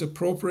that's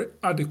appropriate,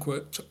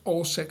 adequate to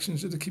all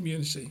sections of the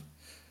community.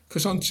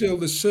 Because until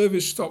the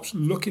service stops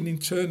looking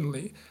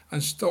internally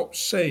and stops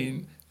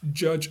saying,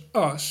 judge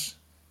us,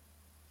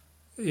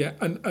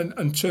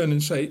 and turn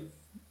and say,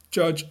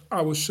 judge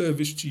our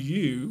service to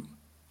you,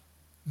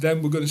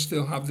 then we're going to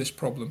still have this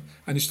problem.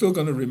 And it's still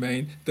going to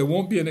remain. There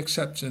won't be an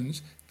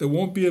acceptance. There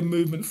won't be a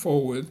movement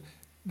forward.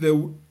 There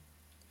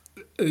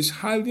is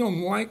highly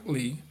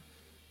unlikely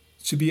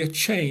to be a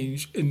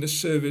change in the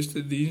service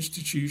that the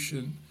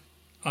institution,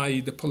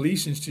 i.e. the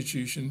police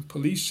institution,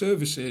 police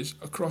services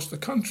across the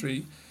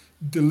country,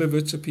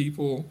 deliver to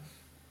people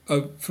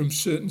from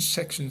certain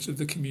sections of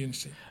the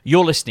community.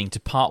 You're listening to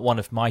part one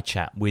of my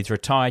chat with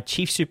retired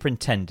Chief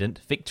Superintendent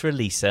Victor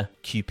Elisa,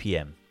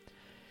 QPM.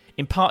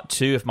 In part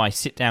two of my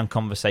sit-down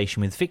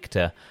conversation with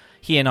Victor,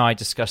 he and I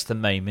discussed the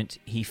moment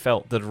he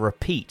felt that a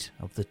repeat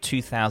of the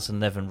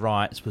 2011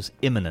 riots was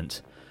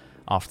imminent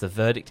after the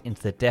verdict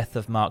into the death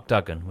of Mark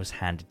Duggan was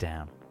handed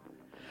down.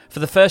 For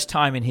the first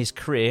time in his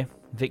career,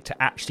 Victor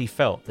actually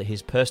felt that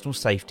his personal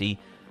safety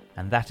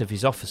and that of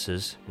his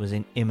officers was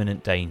in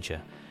imminent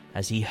danger,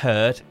 as he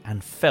heard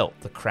and felt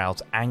the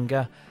crowd's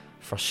anger,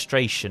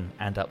 frustration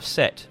and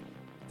upset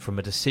from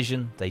a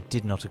decision they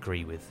did not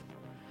agree with.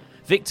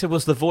 Victor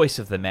was the voice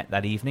of the Met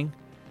that evening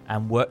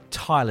and worked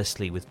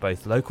tirelessly with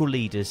both local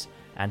leaders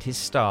and his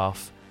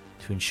staff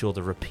to ensure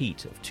the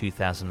repeat of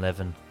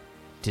 2011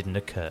 didn't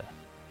occur.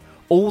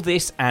 All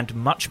this and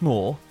much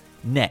more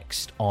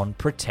next on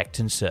Protect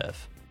and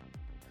Serve.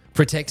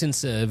 Protect and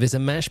Serve is a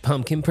Mash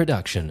Pumpkin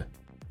production,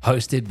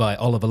 hosted by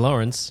Oliver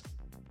Lawrence,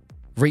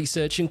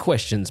 research and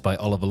questions by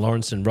Oliver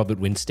Lawrence and Robert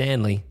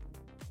Winstanley,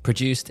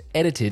 produced, edited